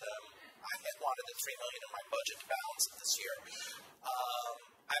deal to them. I had wanted the $3 million in my budget to balance it this year.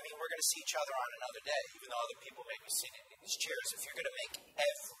 I mean, we're going to see each other on another day, even though other people may be sitting in these chairs. If you're going to make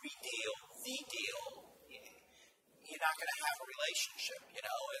every deal the deal, you're not going to have a relationship,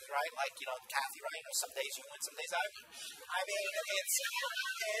 right? Like, Kathy, right? Some days you win, some days I win. I mean,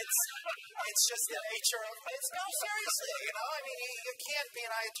 it's just the nature of it. No, seriously, I mean, you can't be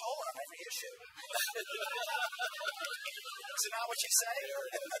an Ayatollah on every issue. Is it not what you say?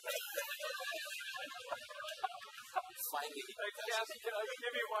 Finally. Kathy, can I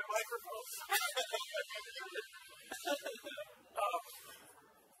give you my microphone?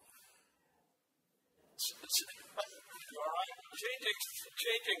 All right.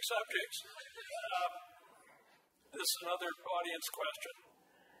 Changing subjects. This is another audience question,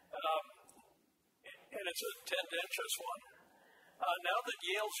 and it's a tendentious one. Now that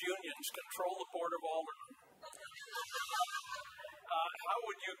Yale's unions control the Board of Aldermen, how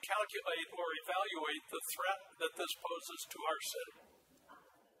would you calculate or evaluate the threat that this poses to our city?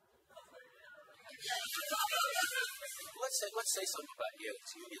 Let's say something about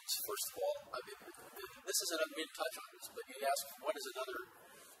Yale's unions, first of all. I mean, this is an unmade touch on this, but you ask what is another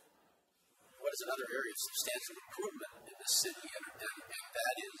area of substantial improvement in this city, and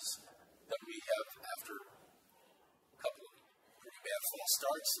that is that we have, after a couple of pretty bad false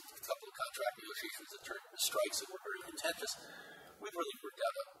starts, a couple of contract negotiations that turned into strikes and were very contentious, we've really worked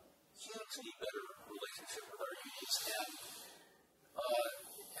out a hugely better relationship with our unions,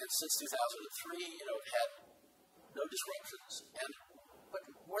 and since 2003, had no disruptions, but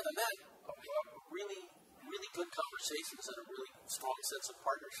more than that, really, really good conversations and a really strong sense of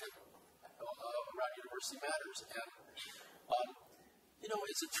partnership around university matters. And,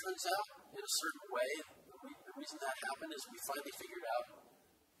 as it turns out, in a certain way, the reason that happened is we finally figured out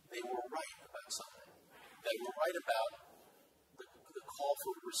they were right about something. They were right about the call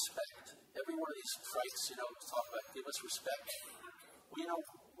for respect. Every one of these strikes, talk about give us respect.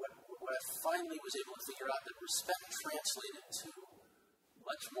 What I finally was able to figure out that respect translated to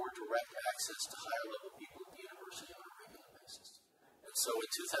much more direct access to higher level people at the university on a regular basis. And so in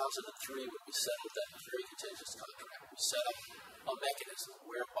 2003, when we settled that very contentious contract, we set up a mechanism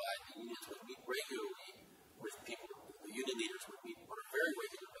whereby the unions would meet regularly with people, the union leaders would meet on a very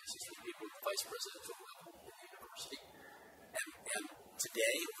regular basis with people at the vice presidential level in the university. And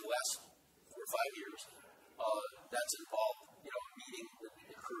today, over the last 4 or 5 years, that's involved, a meeting that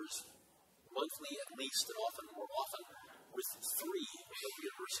occurs monthly at least, and often more often, with 3 of the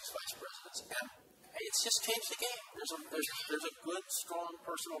university's vice presidents. And it's just changed the game. There's a good, strong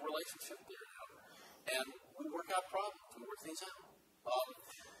personal relationship there now. And we work out problems. We work things out.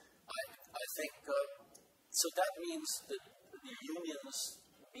 I think, so that means that the unions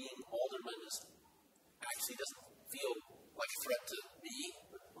being aldermen actually doesn't feel like a threat to me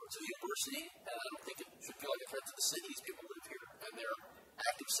or to the university, and I don't think it should feel like a threat to the city. These people live here, and they're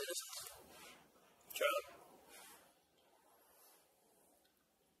active citizens. John?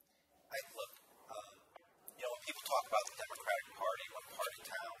 When people talk about the Democratic Party, one party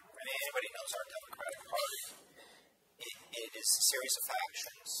town, anybody knows our Democratic Party. It is a series of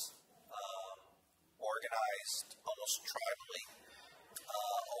factions, organized almost tribally,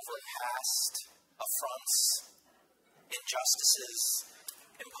 over past affronts, injustices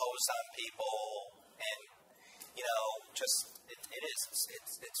imposed on people, and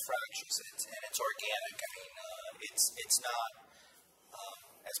it's fractions, and it's organic. It's not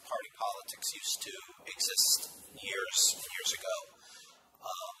as party politics used to exist years ago.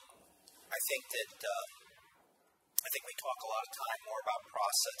 I think we talk a lot of time more about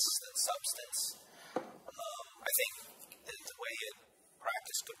process than substance. I think that the way you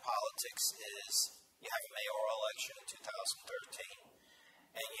practice good politics is you have a mayoral election in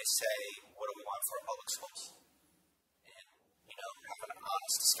 2013, and you say, what do we want for our public schools? And, have an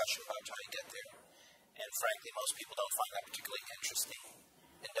honest discussion about how you get there. And frankly, most people don't find that particularly interesting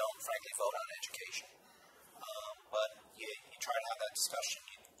and don't, frankly, vote on education. But you try to have that discussion.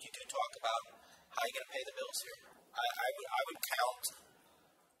 You do talk about how you're going to pay the bills here. I would count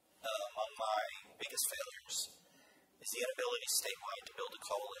among my biggest failures is the inability statewide to build a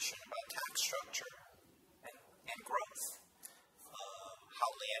coalition about tax structure and growth. How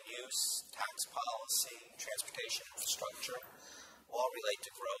land use, tax policy, transportation infrastructure all relate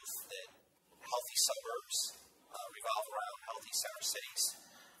to growth, that healthy suburbs revolve around healthy center cities.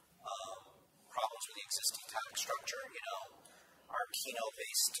 Problems with the existing tax structure, our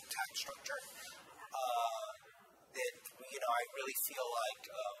Keno-based tax structure, that, I really feel like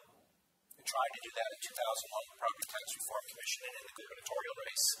I tried to do that in 2001 with the Property Tax Reform Commission and in the gubernatorial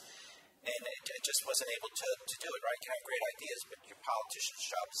race, and it just wasn't able to do it, right? You can have great ideas, but your politician's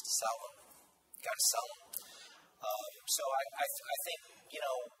job is to sell them. You got to sell them. So I think,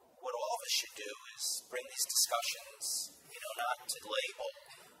 what all of us should do is bring these discussions, not to label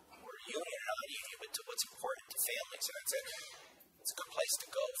or union or not union, but to what's important to families. And it's a good place to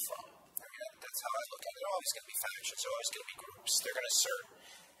go from. That's how I look at it. There are always going to be factions. There are always going to be groups. They're going to assert.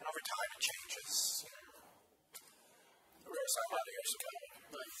 And over time, it changes.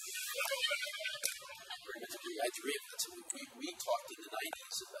 I agree. We talked in the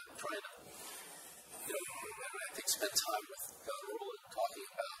 90s about trying to, I think spend time with Governor Rowland talking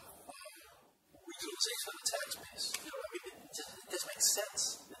about regionalization of the tax base. It just makes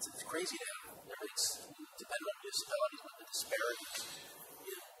sense. It's crazy now. Everything's dependent on municipalities, but the disparities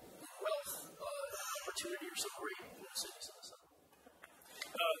in wealth and opportunity are so great in the cities in the South.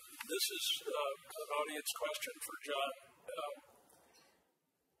 This is an audience question for John.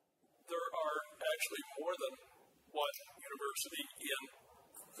 There are actually more than one university in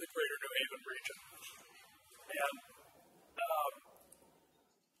the greater New Haven region. And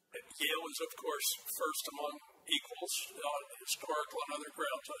Yale is, of course, first among equals on historical and other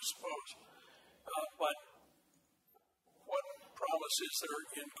grounds, I suppose. But what promise is there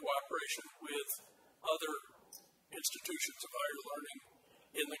in cooperation with other institutions of higher learning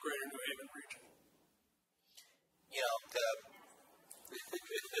in the greater New Haven region? You know,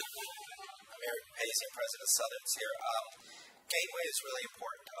 American Payson, President of Southern's here. Gateway is really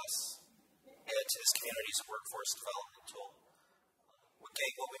important to us. To this community's workforce development tool. What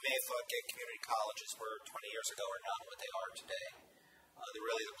we may have thought gay community colleges were 20 years ago are not what they are today. They're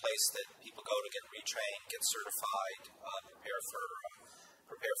really the place that people go to get retrained, get certified, prepare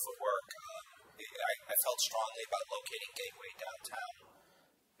for work. I felt strongly about locating Gateway downtown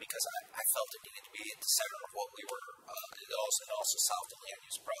because I felt it needed to be at the center of what we were. It also solved the land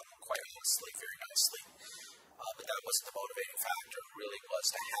use problem quite honestly, very nicely. But that wasn't the motivating factor. It really was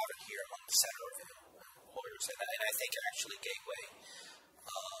to have it here among the center of employers. And I think actually Gateway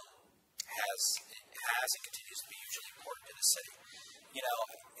has and continues to be hugely important to the city. You know,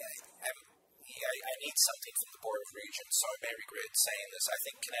 I need something from the Board of Regents, so I may regret saying this. I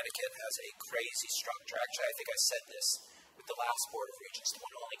think Connecticut has a crazy structure. Actually, I think I said this with the last Board of Regents, the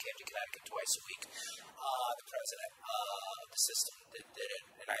one who only came to Connecticut twice a week. The president of the system that did it.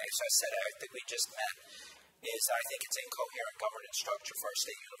 And as I said, I think we just met. I think it's incoherent governance structure for our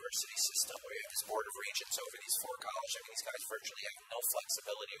state university system where you have this Board of Regents over these four colleges. I mean, these guys virtually have no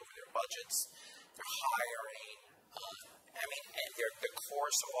flexibility over their budgets. They're hiring. And their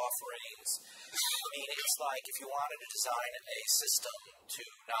course of offerings. I mean, it's like if you wanted to design a system to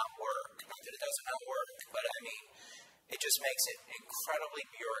not work, not that it doesn't not work, but I mean, it just makes it incredibly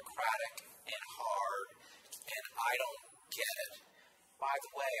bureaucratic and hard, and I don't get it. By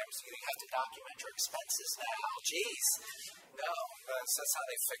the way, you have to document your expenses now. Geez. No, that's how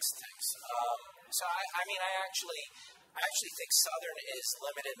they fix things. I actually think Southern is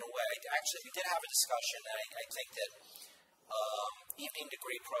limited in a way. Actually, we did have a discussion, and I think that evening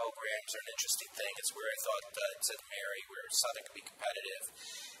degree programs are an interesting thing. It's where I thought said Mary, where Southern could be competitive.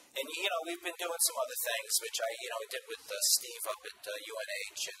 And, we've been doing some other things, which I did with Steve up at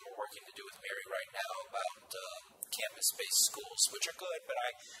UNH, and we're working to do with Mary right now about campus-based schools, which are good, but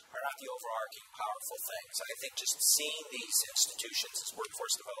are not the overarching powerful things. I think just seeing these institutions as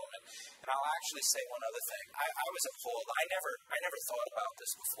workforce development, and I'll actually say one other thing. I was appalled. I never thought about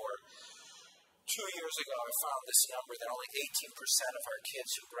this before. 2 years ago, I found this number that only 18% of our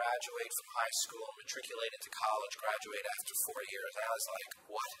kids who graduate from high school and matriculate into college graduate after 4 years. And I was like,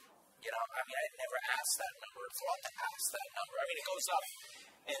 what? I never asked that number, thought to ask that number. It goes up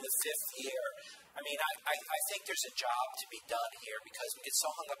in the fifth year. I think there's a job to be done here because we get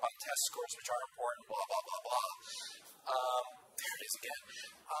so hung up on test scores, which are important, blah, blah, blah, blah. There it is again.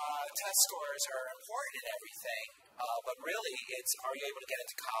 Test scores are important in everything, but really it's are you able to get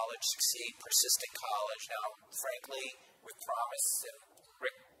into college, succeed, persist in college? Now, frankly, with Promise and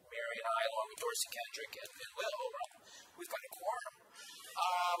Rick, Mary, and I, along with Dorsey Kendrick and Will, we've got a quorum.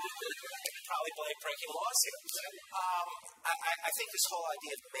 Probably blame breaking laws here. I think this whole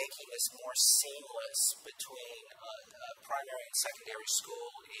idea of making this more seamless between primary and secondary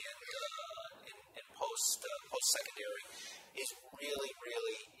school and post-secondary is really,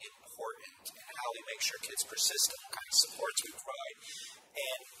 really important in how we make sure kids persist and what kind of supports we provide.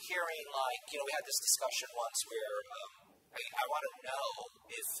 And hearing, we had this discussion once where I want to know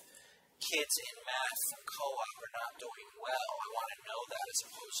if kids in math from co-op are not doing well. I want to know that as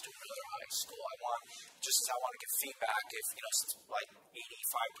opposed to another high school. Just as I want to give feedback if, since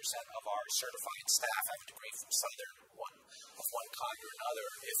 85% of our certified staff have a degree from Southern, of one kind or another,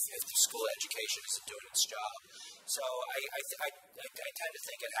 if the school education isn't doing its job. So I tend to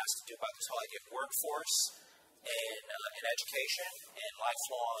think it has to do about this whole idea of workforce and education and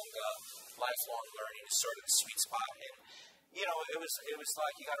lifelong learning is sort of the sweet spot. And it was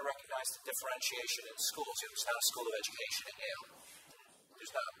like you got to recognize the differentiation in schools. It's not a school of education at Yale.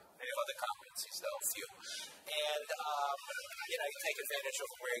 There's not. They have other competencies, though, few. And, you take advantage of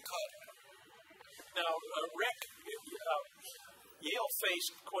where you could. Now, Rick, Yale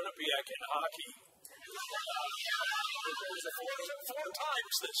faced Quinnipiac in hockey 4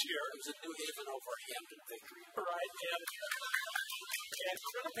 times this year. It was a New Haven over Hampton victory. Right, and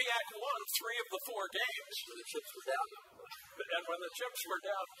Quinnipiac won 3 of the 4 games. When the chips were down. And when the chips were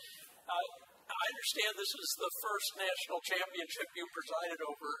down, I understand this is the first national championship you presided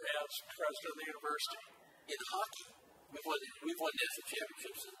over as president of the university. In hockey, we've won national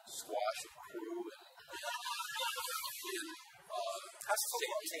championships in squash and crew and how's the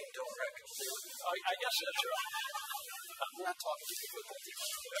football team doing, Rick? I guess that's right. We're not talking to football team.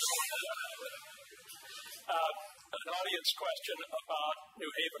 An audience question about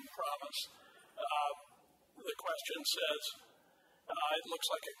New Haven Promise. The question says, it looks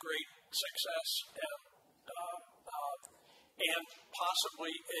like a great success and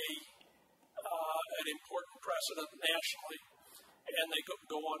possibly an important precedent nationally. And they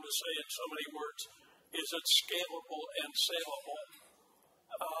go on to say in so many words, is it scalable and saleable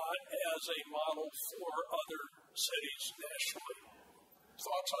as a model for other cities nationally?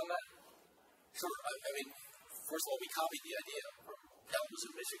 Thoughts on that? Sure. I mean, first of all, we copied the idea from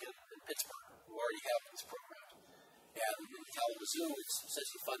Kalamazoo, Michigan, and Pittsburgh, who already have these programs. And in Kalamazoo, it's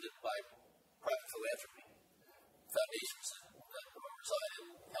essentially funded by private philanthropy foundations that reside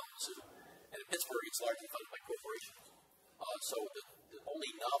in Kalamazoo. And in Pittsburgh, it's largely funded by corporations. So the only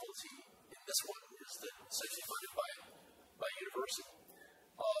novelty in this one is that it's essentially funded by a university.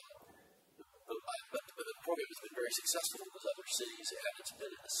 But the program has been very successful in those other cities, and it's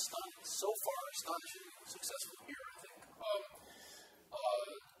been astonishingly successful here, I think.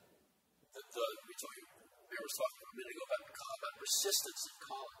 I was talking a minute ago about persistence in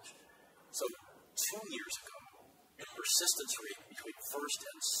college. So 2 years ago, the persistence rate between first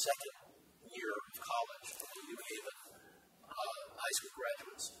and second year of college for the New Haven high school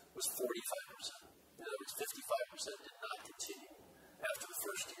graduates was 45%. In other words, 55% did not continue after the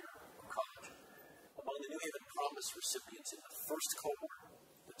first year of college. Among the New Haven Promise recipients in the first cohort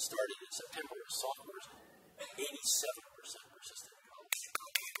that started in September as sophomores, 87% persisted in college.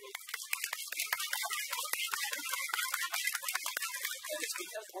 And it's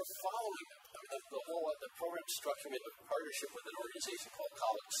because we're following them. I mean, the program structure, we have a partnership with an organization called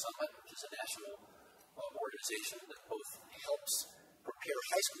College Summit, which is a national organization that both helps prepare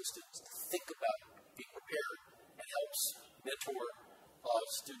high school students to think about being prepared and helps mentor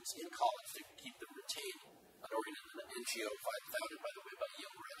students in college to keep them retained. An NGO founded, by the way, by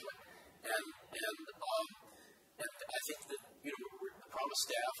Yale graduate. And I think that, the Promise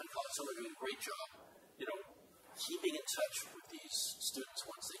staff and College Summit are doing a great job, keeping in touch with these students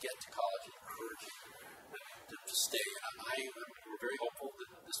once they get to college and encouraging them to stay. And we're very hopeful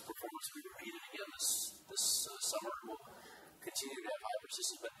that this performance will be repeated again this summer and will continue to have high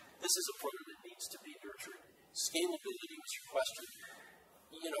persistence. But this is a program that needs to be nurtured. Scalability was your question.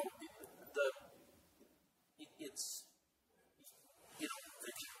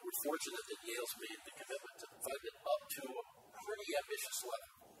 We're fortunate that Yale's made the commitment to fund it up to a pretty ambitious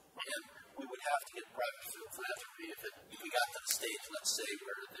level. And we would have to get private philanthropy if we got to the stage, let's say,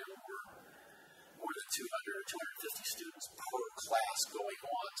 where there were more than 200 or 250 students per class going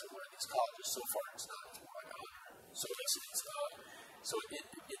on to one of these colleges. So far, it's not. It's more like 100. So it's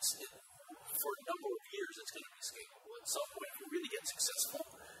for a number of years, it's going to be scalable. At some point, if we really get successful,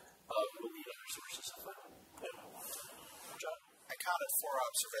 we'll need other sources of funding. John? I counted 4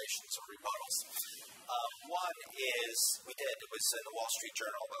 observations or rebuttals. One is, it was in the Wall Street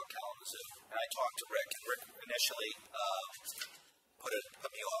Journal about Kalamazoo, and I talked to Rick, and Rick initially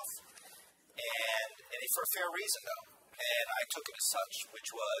put me off, and for a fair reason, though, and I took it as such, which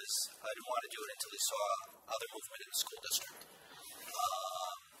was, I didn't want to do it until he saw other movement in the school district.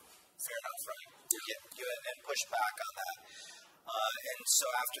 Fair enough, right? And pushed back on that. And so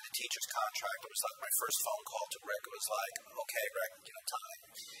after the teacher's contract, it was like my first phone call to Rick. It was like, okay, Rick, time.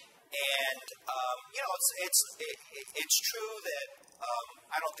 And, it's true that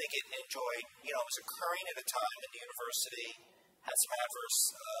I don't think it enjoyed, it was occurring at a time when the university had some adverse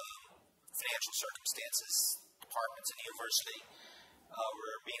financial circumstances. Departments in the university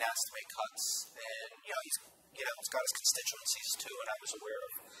were being asked to make cuts. And, he's got his constituencies too, and I was aware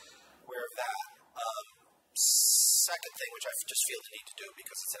of that. Second thing, which I just feel the need to do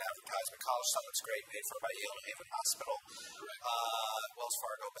because it's an advertisement, College Summit's great, paid for by Yale New Haven Hospital, Wells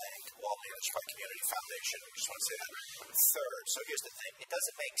Fargo Bank, all managed by Community Foundation. I just want to say that. Third, so here's the thing, it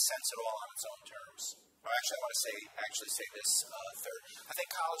doesn't make sense at all on its own terms. I want to say this third. I think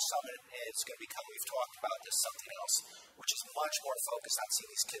College Summit is going to become, we've talked about this, something else, which is much more focused on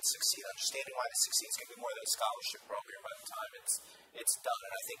seeing these kids succeed. Understanding why they succeed is going to be more than a scholarship program by the time it's done,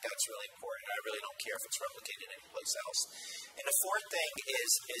 and I think that's really important. I really don't care if it's replicated anyplace else. And the fourth thing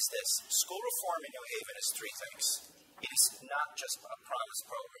is this. School reform in New Haven is 3 things. It is not just a promise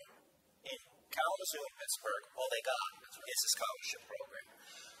program. In Kalamazoo and Pittsburgh, all they got is a scholarship program.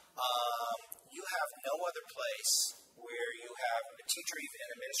 You have no other place where you have a teacher and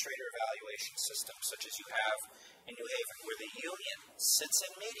administrator evaluation system such as you have in New Haven, where the union sits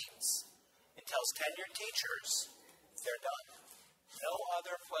in meetings and tells tenured teachers they're done. No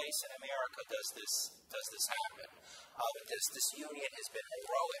other place in America does this happen. But this union has been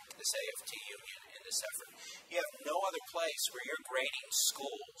heroic, this AFT union, in this effort. You have no other place where you're grading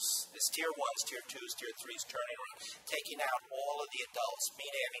schools, this tier 1s, tier 2s, tier 3s, turning around, taking out all of the adults.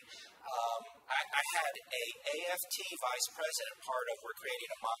 I had a AFT vice president part of, we're creating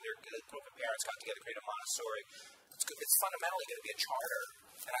a group of parents got together to create a Montessori. It's fundamentally going to be a charter,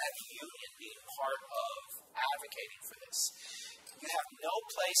 and I had the union being part of advocating for this. You have no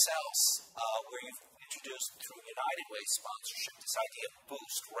place else where you've introduced through United Way sponsorship this idea of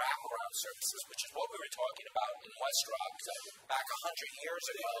boost wraparound services, which is what we were talking about in West Rock back 100 years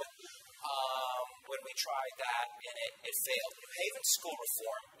ago when we tried that, and it failed. New Haven school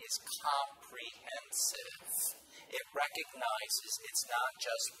reform is comprehensive. It recognizes it's not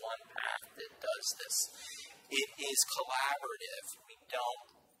just one path that does this. It is collaborative. We don't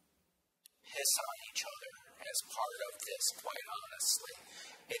piss on each other as part of this, quite honestly.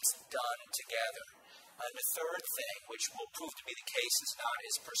 It's done together. And the third thing, which will prove to be the case, is not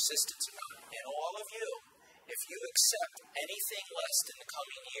as persistence enough. And all of you, if you accept anything less in the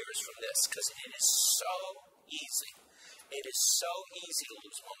coming years from this, because it is so easy. It is so easy to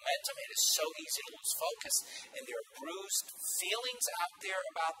lose momentum. It is so easy to lose focus. And there are bruised feelings out there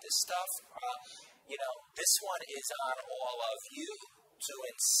about this stuff. This one is on all of you to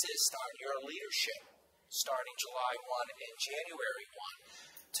insist on your leadership starting July 1 and January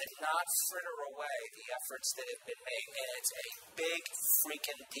 1 to not fritter away the efforts that have been made. And it's a big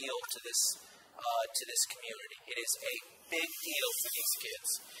freaking deal to this community. It is a big deal for these kids.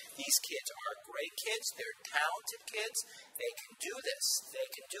 These kids are great kids. They're talented kids. They can do this. They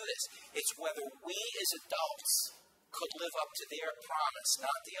can do this. It's whether we as adults could live up to their promise,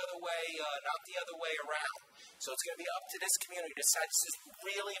 not the other way around. So it's going to be up to this community to decide this is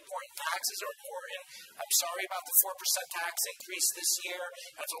really important. Taxes are important. I'm sorry about the 4% tax increase this year.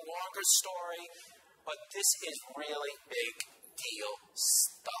 That's a longer story. But this is really big deal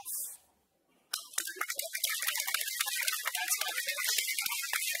stuff. That's my pitch.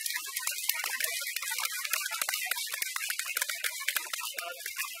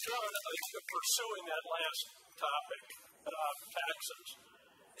 John, pursuing that last topic, taxes.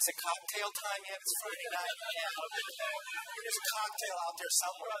 Is it cocktail time yet? It's Friday night. Yeah. There's a cocktail out there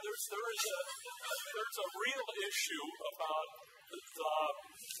somewhere. There's a real issue about the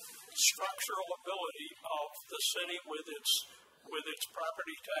structural ability of the city with its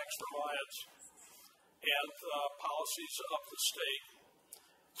property tax reliance and the policies of the state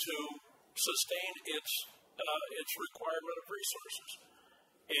to sustain its requirement of resources.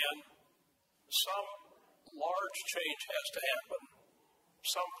 And some large change has to happen at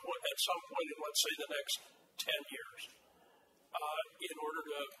some point in, let's say, the next 10 years in order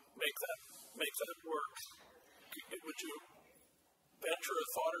to make that work. Would you venture a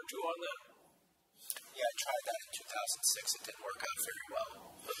thought or two on that? Yeah, I tried that in 2006. It didn't work out very well.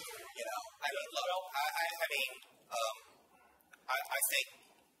 I think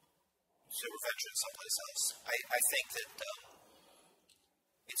so we're venturing someplace else. I think that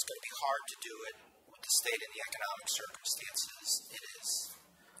it's going to be hard to do it with the state and the economic circumstances it is.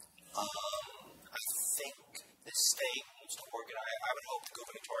 I think the state needs to organize. I would hope the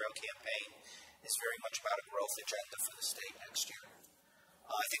gubernatorial campaign is very much about a growth agenda for the state next year.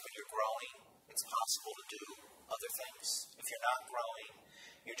 I think when you're growing, it's possible to do other things. If you're not growing,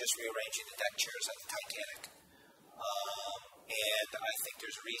 you're just rearranging the deck chairs at the Titanic. And I think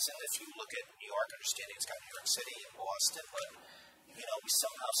there's a reason, if you look at New York, understanding it's got New York City and Boston, but we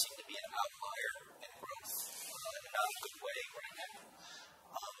somehow seem to be an outlier in growth in not a good way right now.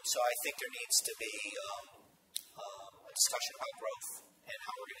 So I think there needs to be a discussion about growth and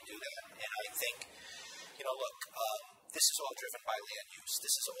how we're going to do that. And I think, this is all driven by land use.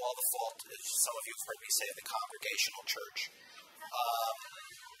 This is all the fault, as some of you have heard me say, of the Congregational Church,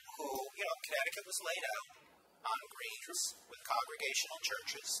 who, Connecticut was laid out on greens with congregational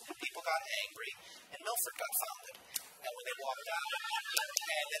churches, and people got angry, and Milford got founded. And when they walked out,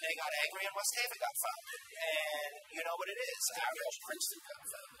 and then they got angry, and West Haven got founded. And you know what it is. Princeton got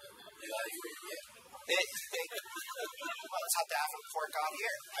founded. South Davenport got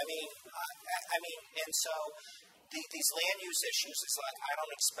here. And so these land use issues is like, I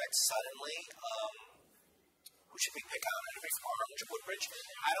don't expect suddenly, who should we pick out? Anybody from Orange, Woodbridge?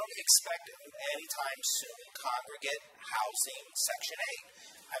 I don't expect anytime soon congregate housing Section 8.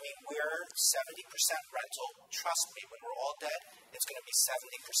 We're 70% rental. Trust me, when we're all dead, it's going to be 70%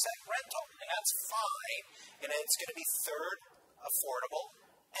 rental. And that's fine. And it's going to be third affordable.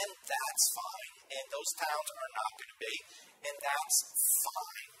 And that's fine. And those towns are not going to be. And that's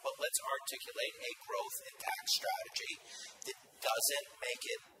fine. But let's articulate a growth and tax strategy that doesn't make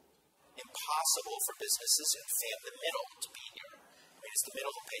it impossible for businesses in the middle to be here. I mean, it's the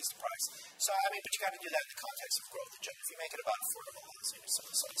middle that pays the price. So, I mean, but you got to do that in the context of growth agenda. If you make it about affordable housing or some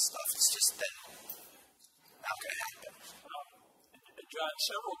of this other stuff, it's just then not going to happen. John,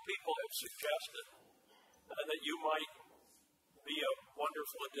 several people have suggested that you might be a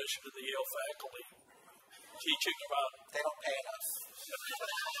wonderful addition to the Yale faculty, teaching about... They don't pay enough.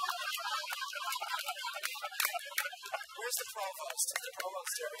 Where's the provost? The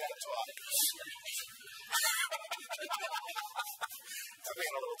provost here, we got to talk. We're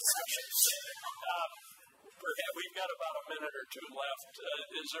having a little discussion. We've got about a minute or two left.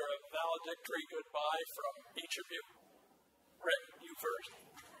 Is there a valedictory goodbye from each of you? Rick, you first.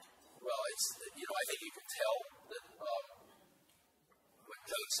 Well, it's, I think you can tell that what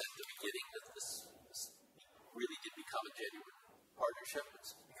Doug said at the beginning, that this really did become a genuine partnership.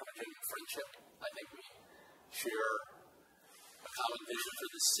 It's become a genuine friendship. I think we share a common vision for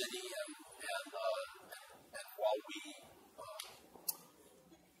the city, and while we,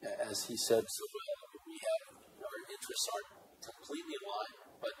 as he said so well, our interests aren't completely aligned,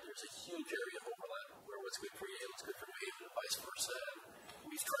 but there's a huge area of overlap where what's good for Yale is good for New Haven and vice versa. And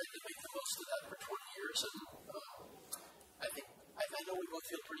we've tried to make the most of that for 20 years, and I know we both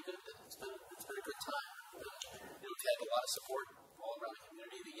feel pretty good at it. It's been a good time. We've had a lot of support all around the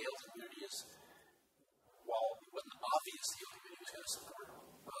community. The Yale community is, while it wasn't obvious the Yale community was going to support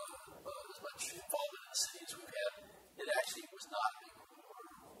as much involvement in the city as we've had, it actually was not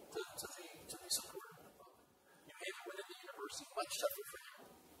to be supported. New Haven went into the university much tougher for him,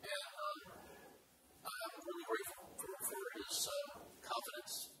 and I'm really grateful for his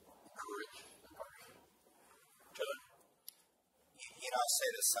confidence, courage, and partnership. John? I'll say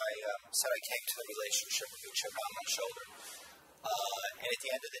this. I said I came to the relationship with a chip on my shoulder. And at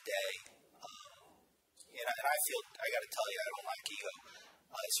the end of the day, and I feel, I got to tell you, I don't like ego,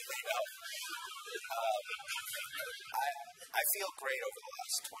 as you may know. I feel great over the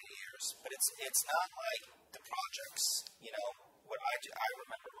last 20 years, but it's not like the projects. What I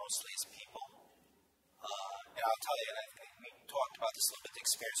remember mostly is people. And I'll tell you, and we talked about this a little bit, the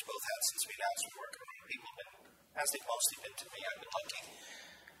experience we both had since we announced we're working on people have been, as they've mostly been to me, I've been lucky,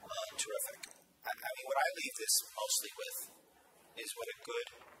 terrific. I mean, what I leave this mostly with is what a good,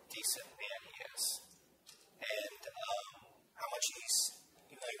 decent man he is. And how much he's,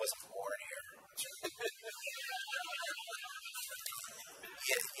 even though he wasn't born here,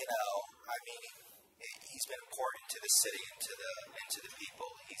 I mean, he's been important to the city and to the people.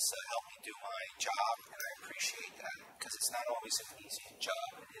 He's helped me do my job, and I appreciate that, because it's not always an easy job.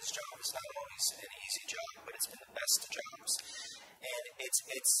 His job is not always an easy job, but it's been the best of jobs. And it's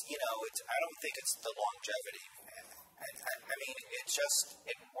I don't think it's the longevity. I mean,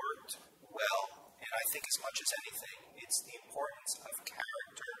 it worked well, and I think as much as anything, it's the importance of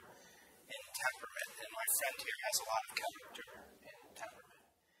character and temperament. And my friend here has a lot of character and temperament,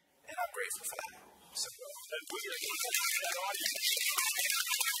 and I'm grateful for that. So, and we're going to get that audience.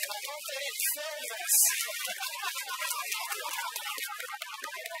 And I hope they enjoy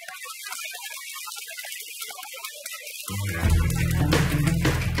this.